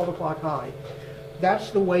watch 12 O'Clock High, that's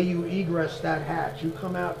the way you egress that hatch. You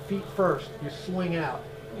come out feet first, you swing out.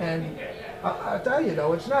 And I tell you,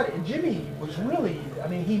 it's not, Jimmy was really,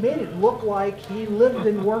 he made it look like he lived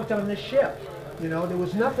and worked on this ship. There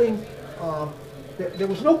was nothing, there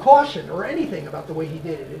was no caution or anything about the way he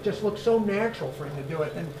did it. It just looked so natural for him to do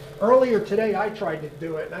it. And earlier today, I tried to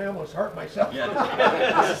do it, and I almost hurt myself.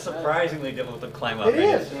 Yeah, it's surprisingly difficult to climb up. It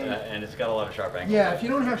is. And it's got a lot of sharp angles. Yeah, if you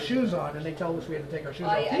don't have shoes on, and they told us we had to take our shoes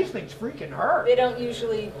off, these things freaking hurt. They don't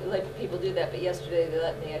usually let people do that, but yesterday they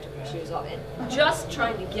let me. I took my shoes off. And just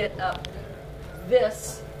trying to get up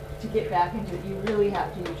this to get back into it, you really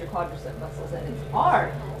have to use your quadricep muscles, and it's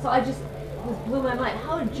hard. So this blew my mind.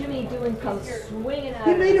 How did Jimmy Doohan come swinging out?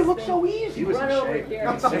 He made it look so easy. He was in shape. He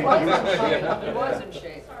was in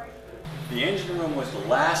shape. The engine room was the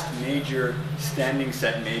last major standing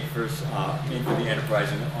set made for the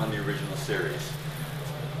Enterprise on the original series.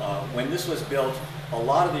 When this was built, a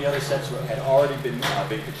lot of the other sets had already been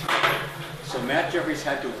constructed. So Matt Jeffries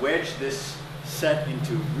had to wedge this set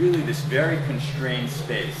into really this very constrained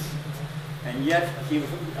space. And yet Gene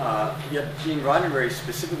Roddenberry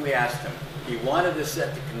specifically asked him. He wanted this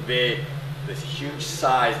set to convey this huge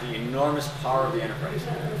size, the enormous power of the Enterprise.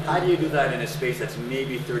 How do you do that in a space that's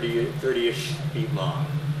maybe 30-ish feet long?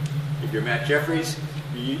 If you're Matt Jeffries,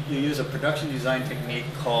 you use a production design technique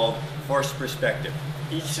called forced perspective.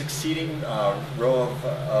 Each succeeding row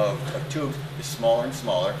of tubes is smaller and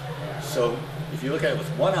smaller. So if you look at it with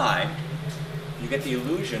one eye, you get the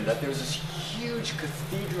illusion that there's this huge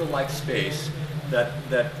cathedral-like space that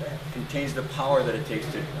contains the power that it takes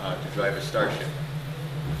to drive a starship.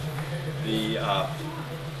 The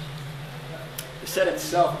set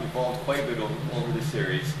itself evolved quite a bit over the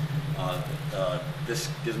series. This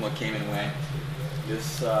gizmo came and went.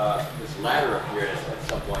 This ladder appeared at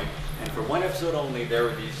some point, and for one episode only, there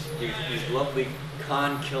were these lovely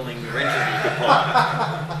con-killing wrenches you could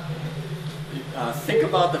pull. Think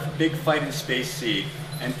about the big fight in Space Seed,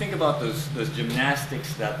 and think about those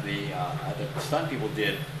gymnastics that the stunt people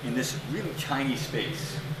did in this really tiny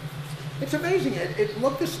space. It's amazing. It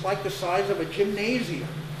looked like the size of a gymnasium.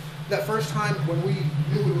 That first time when we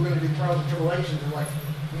knew we were going to do Trials and Tribulations, and like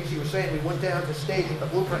Nancy was saying, we went down to stage with the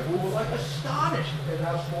blueprint. We were like astonished at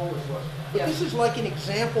how small this was. But this is like an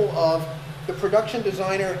example of the production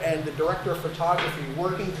designer and the director of photography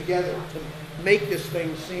working together to make this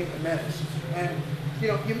thing seem immense. And you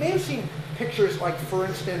know, you may have seen pictures like, for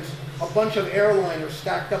instance, a bunch of airliners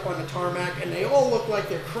stacked up on the tarmac, and they all look like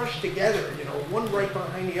they're crushed together, you know, one right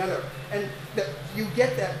behind the other. And you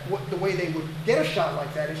get that, the way they would get a shot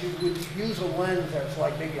like that is you would use a lens that's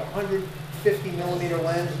like maybe 150 millimeter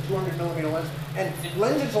lens, 200 millimeter lens, and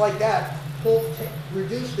lenses like that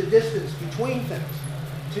reduce the distance between things.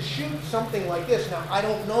 To shoot something like this, now I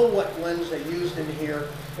don't know what lens they used in here.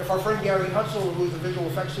 If our friend Gary Hutzel, who's the visual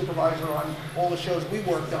effects supervisor on all the shows we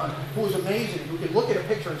worked on, who was amazing, who could look at a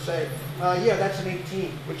picture and say, yeah, that's an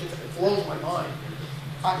 18, which it blows my mind.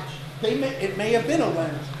 It may have been a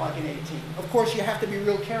lens like an 18. Of course, you have to be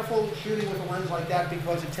real careful shooting with a lens like that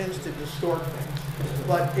because it tends to distort things.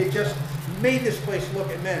 But it just made this place look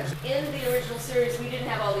immense. In the original series, we didn't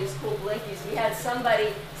have all these cool blinkies. We had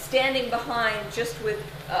somebody standing behind just with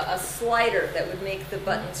a slider that would make the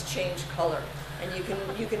buttons change color. And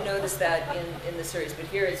you can notice that in the series, but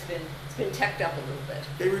here it's been teched up a little bit.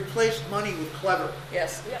 They replaced money with clever.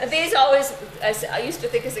 Yes. And these always, I used to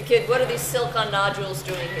think as a kid, what are these silicon nodules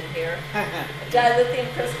doing in here?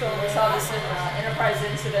 Dilithium crystal, we saw this in Enterprise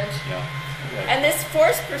Incident. Yeah. And this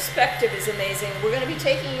forced perspective is amazing. We're going to be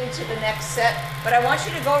taking you to the next set, but I want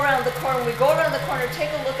you to go around the corner. When we go around the corner, take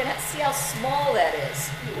a look and see how small that is.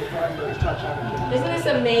 Isn't this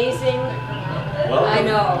amazing? I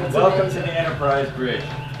know. Welcome to the Enterprise Bridge.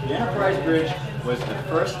 The Enterprise Bridge was the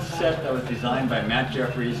first set that was designed by Matt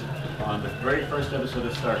Jeffries on the very first episode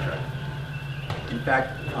of Star Trek. In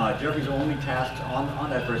fact, Jeffries' only tasks on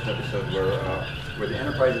that first episode were the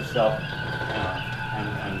Enterprise itself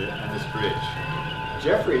and this bridge.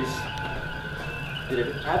 Jeffries did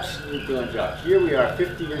an absolutely brilliant job. Here we are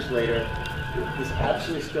 50 years later. This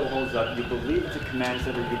absolutely still holds up. You believe it's a command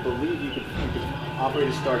center. You believe you could operate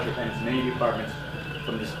a starship and its many departments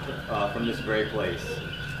from this very place.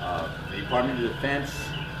 The Department of Defense,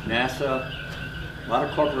 NASA, a lot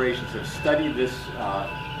of corporations have studied this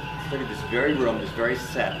very room, this very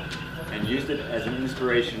set, and used it as an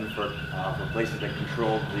inspiration for places that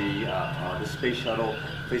controlled the space shuttle,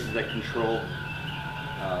 places that controlled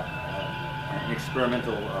an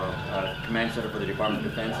experimental command center for the Department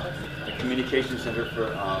of Defense, a communication center for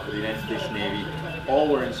the United States Navy. All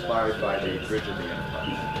were inspired by the bridge of the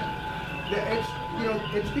Enterprise.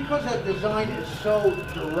 It's because that design is so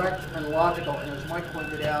direct and logical, and as Mike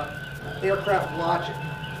pointed out, aircraft logic.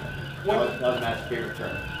 That was Matt's favorite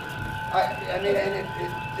term. I mean, and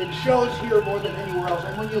it shows here more than anywhere else.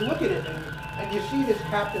 And when you look at it, and you see this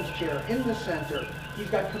captain's chair in the center, he's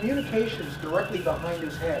got communications directly behind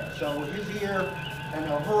his head. So his ear and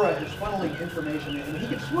Uhura is funneling information in. And he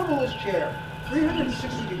can swivel his chair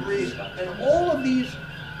 360 degrees, and all of these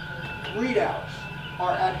readouts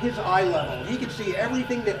are at his eye level. He can see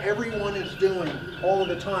everything that everyone is doing all of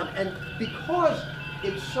the time. And because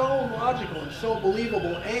it's so logical and so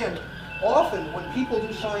believable, and often when people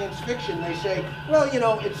do science fiction, they say, well, you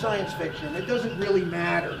know, it's science fiction. It doesn't really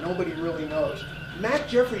matter. Nobody really knows. Matt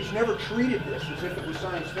Jeffries never treated this as if it was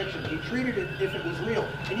science fiction. He treated it as if it was real.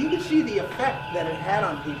 And you can see the effect that it had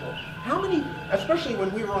on people. How many, especially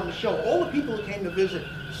when we were on the show, all the people who came to visit,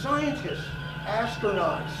 scientists,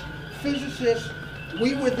 astronauts, physicists,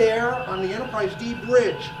 we were there on the Enterprise D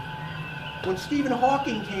bridge when Stephen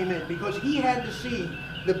Hawking came in because he had to see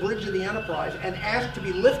the bridge of the Enterprise and asked to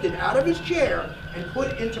be lifted out of his chair and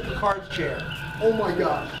put into Picard's chair. Oh my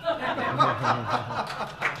gosh.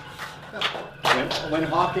 When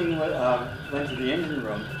Hawking went to the engine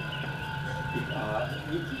room,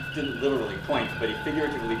 he didn't literally point, but he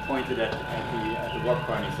figuratively pointed at the warp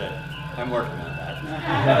car and he said, "I'm working on that."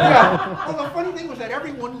 Yeah. Well, the funny thing was that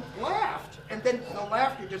everyone laughed, and then the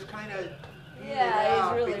laughter just kind of.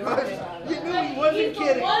 Yeah, he's really working on you it. knew he wasn't He's the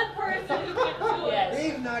kidding. one person who can do it. Yes.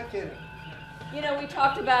 He's not kidding. You know,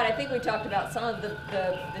 I think we talked about some of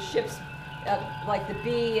the ships, like the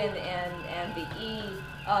B and the E,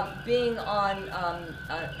 being on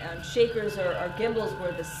shakers or gimbals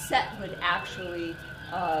where the set would actually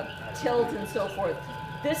tilt and so forth.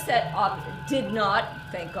 This set did not,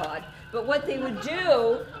 thank God. But what they would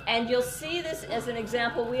do, and you'll see this as an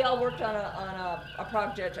example, we all worked on a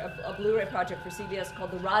project, a Blu-ray project for CBS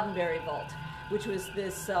called the Roddenberry Vault, which was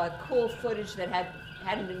this cool footage that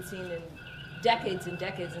hadn't been seen in decades and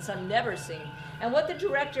decades, and some never seen. And what the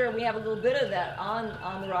director, and we have a little bit of that on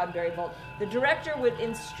the Roddenberry Vault, the director would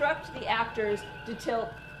instruct the actors to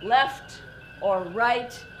tilt left or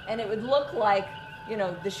right, and it would look like, you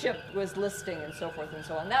know, the ship was listing and so forth and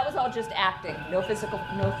so on. That was all just acting, no physical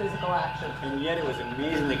action. And yet it was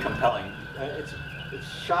amazingly compelling. It's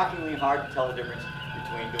shockingly hard to tell the difference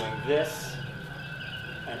between doing this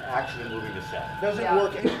and actually moving the set. Doesn't Yeah.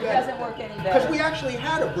 work any It better. doesn't work any better. Because we actually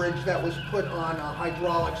had a bridge that was put on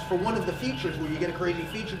hydraulics for one of the features where you get a crazy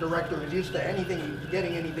feature director who's used to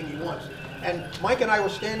getting anything he wants. And Mike and I were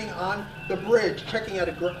standing on the bridge checking out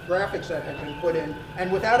graphics that had been put in,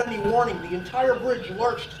 and without any warning, the entire bridge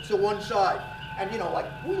lurched to one side. And, you know, like,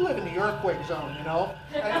 we live in the earthquake zone, you know?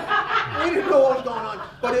 And we didn't know what was going on.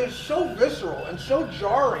 But it was so visceral and so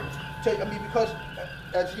jarring because,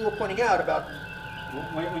 as you were pointing out about...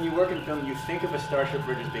 When you work in film, you think of a starship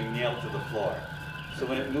bridge as being nailed to the floor. So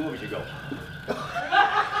when it moves, you go...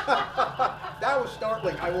 That was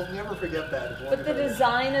startling. I will never forget that. But the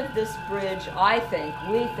design of this bridge,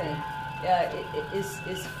 we think,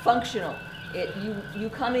 is functional. You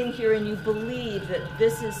come in here and you believe that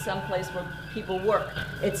this is someplace where people work.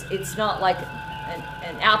 It's not like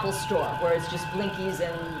an Apple store where it's just blinkies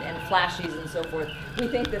and flashies and so forth. We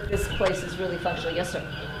think that this place is really functional. Yes, sir.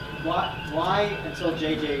 Why, until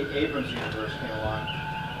J.J. Abrams' universe came along,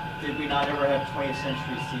 did we not ever have 20th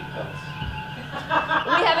century seatbelts?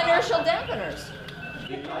 We have inertial dampeners.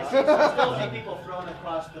 I still see people thrown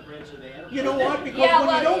across the bridge of the Enterprise. You know what? Because Yeah, when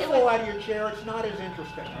well, you don't it fall out of your chair, it's not as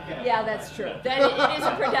interesting. Okay. Yeah, that's true. It is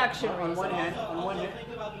a production On reason. one hand,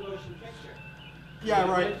 Think about the motion picture. Yeah,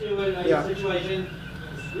 right. You went into a situation,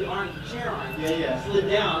 the chair arm slid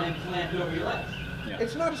down and planted over your legs.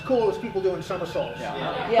 It's not as cool as people doing somersaults.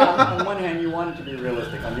 Yeah. On one hand, you want it to be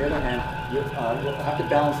realistic. On the other hand, you have to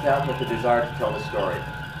balance that with the desire to tell the story.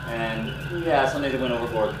 And yeah, sometimes they went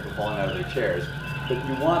overboard, people falling out of their chairs. But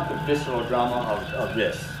you want the visceral drama of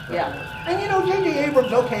this. Yeah. And you know, J.J.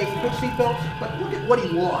 Abrams, okay, he put seatbelts, but look at what he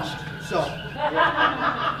lost. So.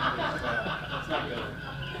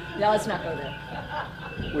 No, let's not go there.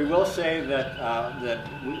 We will say that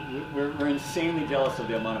we're insanely jealous of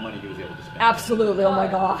the amount of money he was able to spend. Absolutely. Oh my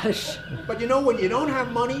gosh. But you know, when you don't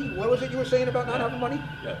have money, what was it you were saying about not having money?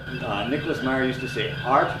 Yeah. Nicholas Meyer used to say,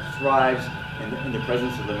 art thrives in the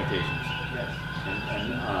presence of limitations. Yes.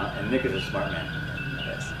 And Nick is a smart man.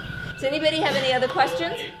 Yes. Does anybody have any other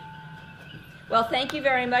questions? Well, thank you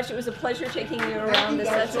very much. It was a pleasure taking you around the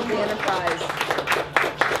sets of the Enterprise.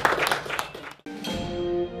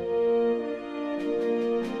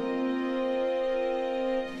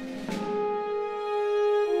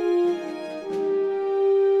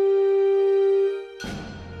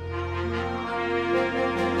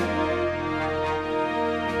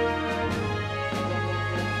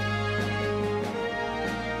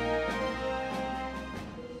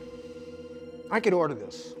 I could order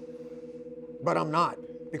this, but I'm not,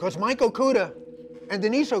 because Mike Okuda and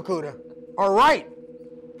Denise Okuda are right.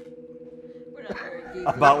 We're not very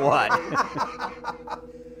geeky. About what?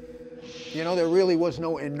 You know, there really was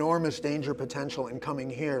no enormous danger potential in coming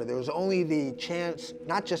here. There was only the chance,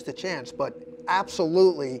 not just a chance, but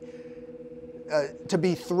absolutely to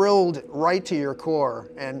be thrilled right to your core.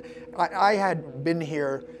 And I had been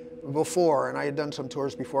here before, and I had done some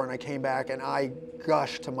tours before, and I came back and I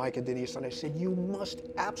gushed to Mike and Denise, and I said, you must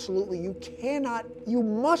absolutely, you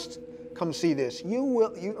must come see this.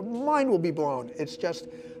 Your mind will be blown. It's just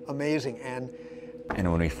amazing. And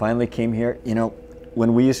when we finally came here, you know,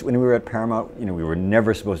 when we were at Paramount, you know, we were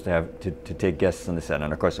never supposed to have to take guests on the set,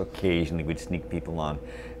 and of course, occasionally we'd sneak people on,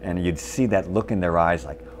 and you'd see that look in their eyes,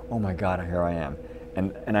 like, oh my God, here I am.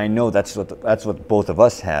 And I know that's what both of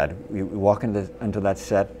us had. We walk into that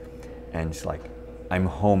set, and it's like, I'm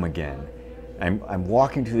home again. I'm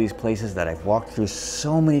walking to these places that I've walked through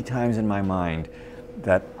so many times in my mind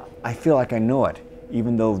that I feel like I know it,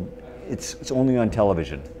 even though it's only on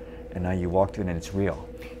television. and now you walk through it and it's real.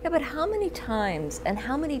 Yeah, but how many times and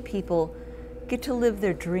how many people get to live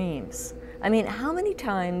their dreams? I mean, how many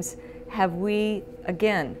times have we,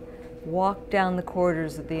 again, walked down the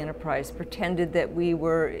corridors of the Enterprise, pretended that we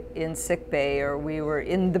were in sick bay or we were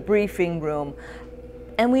in the briefing room,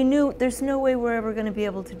 and we knew there's no way we're ever going to be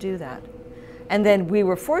able to do that. And then we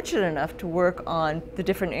were fortunate enough to work on the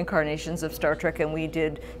different incarnations of Star Trek, and we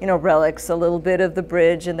did, you know, Relics, a little bit of The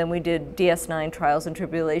Bridge, and then we did DS9, Trials and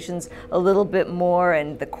Tribulations, a little bit more,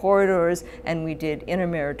 and The Corridors, and we did Inner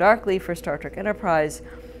Mirror Darkly for Star Trek Enterprise,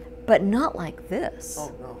 but not like this.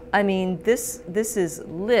 Oh, no. I mean, this is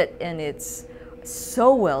lit, and it's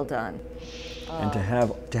so well done. And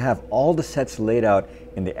to have all the sets laid out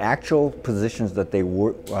in the actual positions that they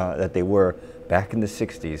were back in the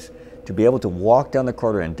 60s, to be able to walk down the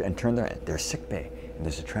corridor and turn there's sick bay, and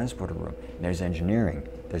there's a transporter room, and there's engineering,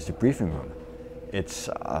 there's the briefing room. It's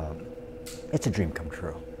a dream come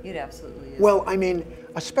true. It absolutely is. Well, I mean,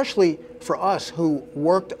 especially for us who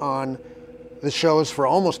worked on the shows for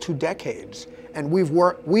almost 2 decades, and we've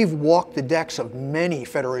walked the decks of many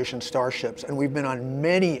Federation starships, and we've been on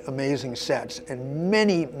many amazing sets and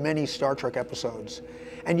many, many Star Trek episodes.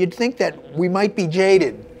 And you'd think that we might be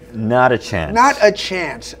jaded. Not a chance. Not a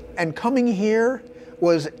chance. And coming here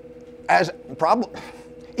was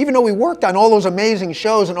even though we worked on all those amazing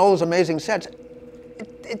shows and all those amazing sets,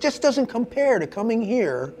 it just doesn't compare to coming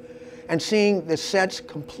here and seeing the sets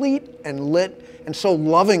complete and lit and so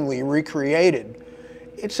lovingly recreated.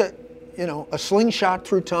 It's a slingshot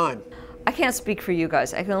through time. I can't speak for you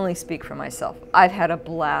guys. I can only speak for myself. I've had a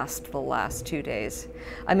blast the last 2 days.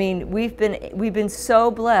 I mean, we've been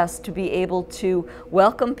so blessed to be able to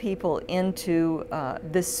welcome people into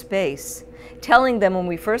this space, telling them when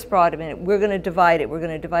we first brought them in, we're going to divide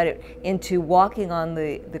it into walking on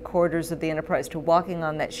the corridors of the Enterprise, to walking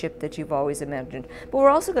on that ship that you've always imagined. But we're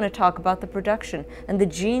also going to talk about the production and the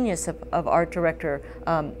genius of art director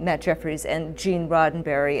Matt Jeffries and Gene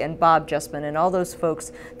Roddenberry and Bob Justman and all those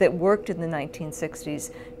folks that worked in the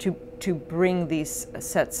 1960s to bring these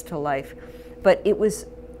sets to life. But it was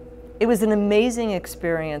an amazing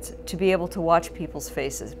experience to be able to watch people's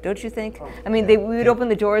faces, don't you think? Oh, I mean, we would open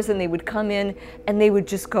the doors and they would come in and they would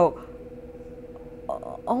just go,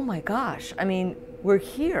 oh my gosh, I mean, we're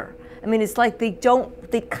here. I mean, it's like they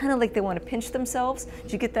kind of like they want to pinch themselves.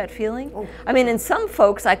 Did you get that feeling? Oh. I mean, and some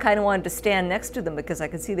folks, I kind of wanted to stand next to them because I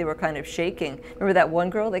could see they were kind of shaking. Remember that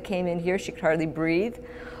one girl that came in here, she could hardly breathe?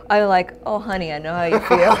 I'm like, oh honey, I know how you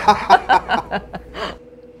feel.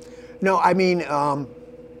 No, I mean,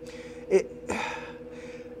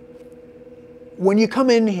 when you come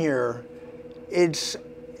in here, it's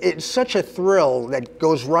such a thrill that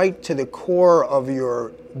goes right to the core of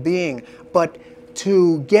your being. But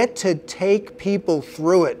to get to take people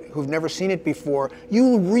through it who've never seen it before,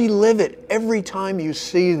 you relive it every time you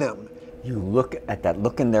see them. You look at that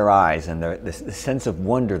look in their eyes and the sense of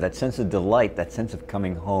wonder, that sense of delight, that sense of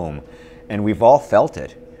coming home. And we've all felt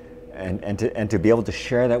it. And to be able to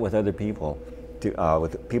share that with other people,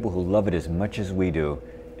 with people who love it as much as we do,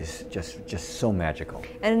 is just so magical.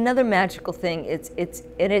 And another magical thing,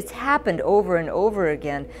 it's happened over and over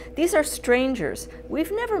again. These are strangers.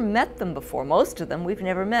 We've never met them before. Most of them we've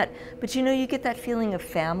never met. But you know, you get that feeling of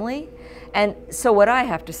family. And so what I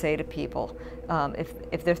have to say to people,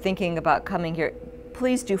 if they're thinking about coming here,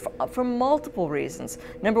 please do for multiple reasons.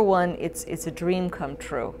 Number one, it's a dream come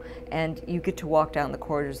true, and you get to walk down the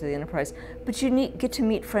corridors of the Enterprise, but you get to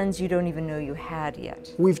meet friends you don't even know you had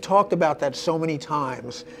yet. We've talked about that so many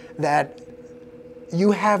times, that you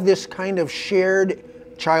have this kind of shared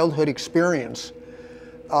childhood experience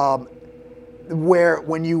where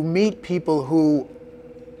when you meet people who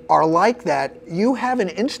are like that, you have an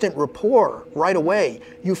instant rapport right away.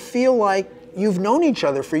 You feel like you've known each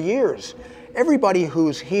other for years. Everybody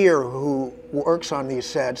who's here who works on these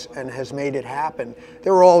sets and has made it happen,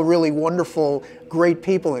 they're all really wonderful, great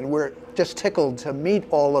people, and we're just tickled to meet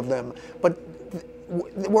all of them. But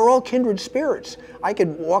we're all kindred spirits. I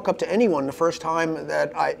could walk up to anyone the first time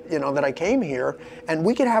that I came here, and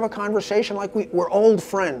we could have a conversation like we're old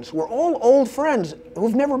friends. We're all old friends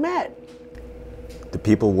who've never met. The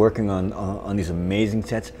people working on these amazing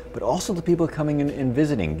sets, but also the people coming in and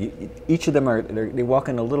visiting. Each of them they walk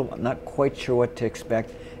in a little, not quite sure what to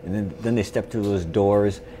expect, and then they step through those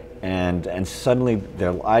doors, and suddenly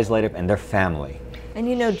their eyes light up and they're family. And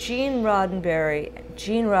you know, Gene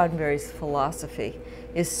Roddenberry's philosophy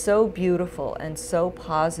is so beautiful and so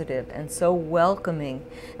positive and so welcoming.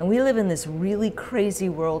 And we live in this really crazy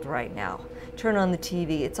world right now. Turn on the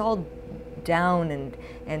TV, it's all down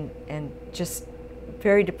and just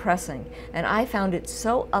very depressing. And I found it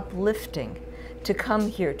so uplifting to come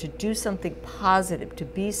here, to do something positive, to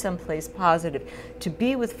be someplace positive, to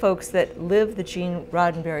be with folks that live the Gene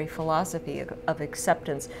Roddenberry philosophy of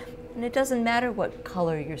acceptance. And it doesn't matter what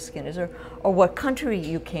color your skin is or what country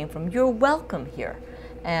you came from, you're welcome here.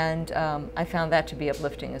 And I found that to be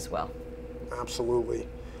uplifting as well. Absolutely.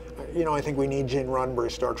 You know, I think we need Gene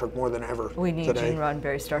Roddenberry Star Trek more than ever. We need today. Gene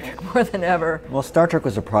Roddenberry Star Trek more than ever. Well, Star Trek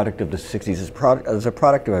was a product of the 60s. It was a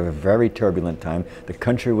product of a very turbulent time. The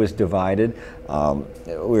country was divided.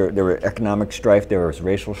 There were economic strife. There was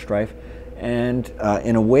racial strife. And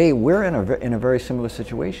in a way, we're in a very similar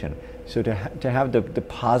situation. So to have the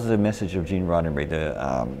positive message of Gene Roddenberry,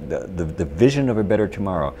 the vision of a better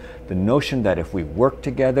tomorrow, the notion that if we work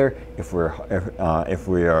together, if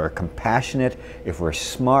we are compassionate, if we're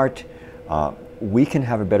smart, we can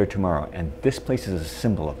have a better tomorrow. And this place is a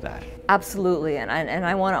symbol of that. Absolutely, and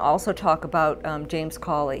I want to also talk about James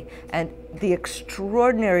Cawley and the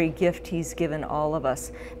extraordinary gift he's given all of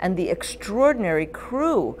us, and the extraordinary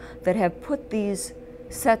crew that have put these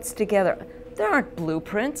sets together. There aren't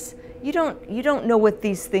blueprints. You don't know what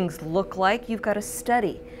these things look like. You've got to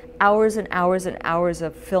study. Hours and hours and hours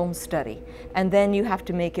of film study. And then you have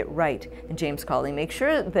to make it right. And James Cawley makes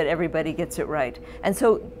sure that everybody gets it right. And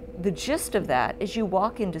so the gist of that is you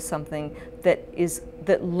walk into something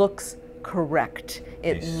that looks correct.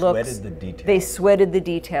 They sweated the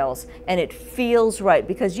details, and it feels right,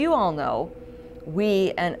 because you all know,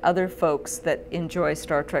 we and other folks that enjoy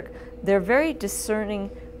Star Trek, they're very discerning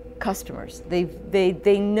customers.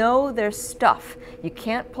 They know their stuff. You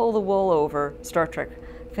can't pull the wool over Star Trek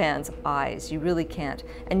fans' eyes. You really can't.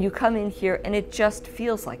 And you come in here and it just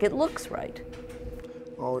feels like it looks right.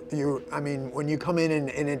 Well, I mean, when you come in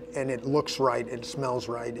and it looks right, it smells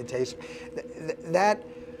right, it tastes,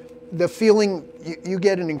 the feeling, you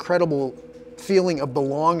get an incredible feeling of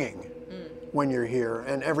belonging when you're here,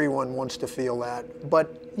 and everyone wants to feel that.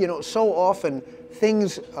 But, you know, so often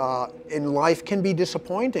things in life can be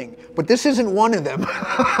disappointing, but this isn't one of them.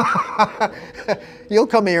 You'll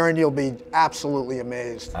come here and you'll be absolutely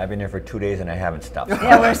amazed. I've been here for 2 days and I haven't stopped.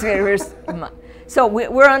 Yeah, so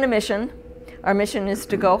we're on a mission. Our mission is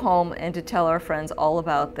to go home and to tell our friends all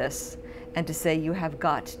about this, and to say, you have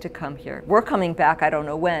got to come here. We're coming back, I don't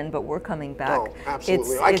know when, but we're coming back. Oh,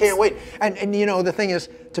 absolutely. I can't wait. And you know, the thing is,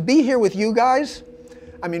 to be here with you guys,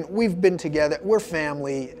 I mean, we've been together, we're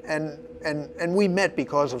family, and we met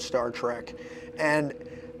because of Star Trek. And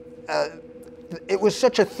it was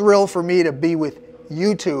such a thrill for me to be with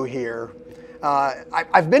you two here.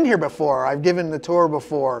 I've been here before, I've given the tour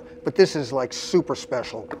before, but this is like super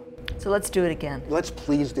special. So let's do it again. Let's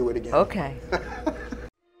please do it again. Okay.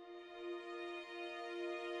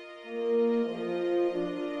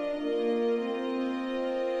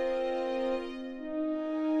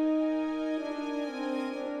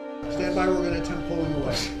 Stand by, we're going to attempt pulling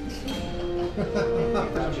away.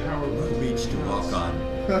 Beach to walk on.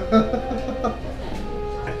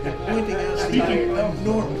 Pointing out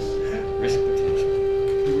enormous. Risk potential.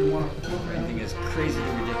 Everything is crazy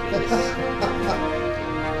and ridiculous.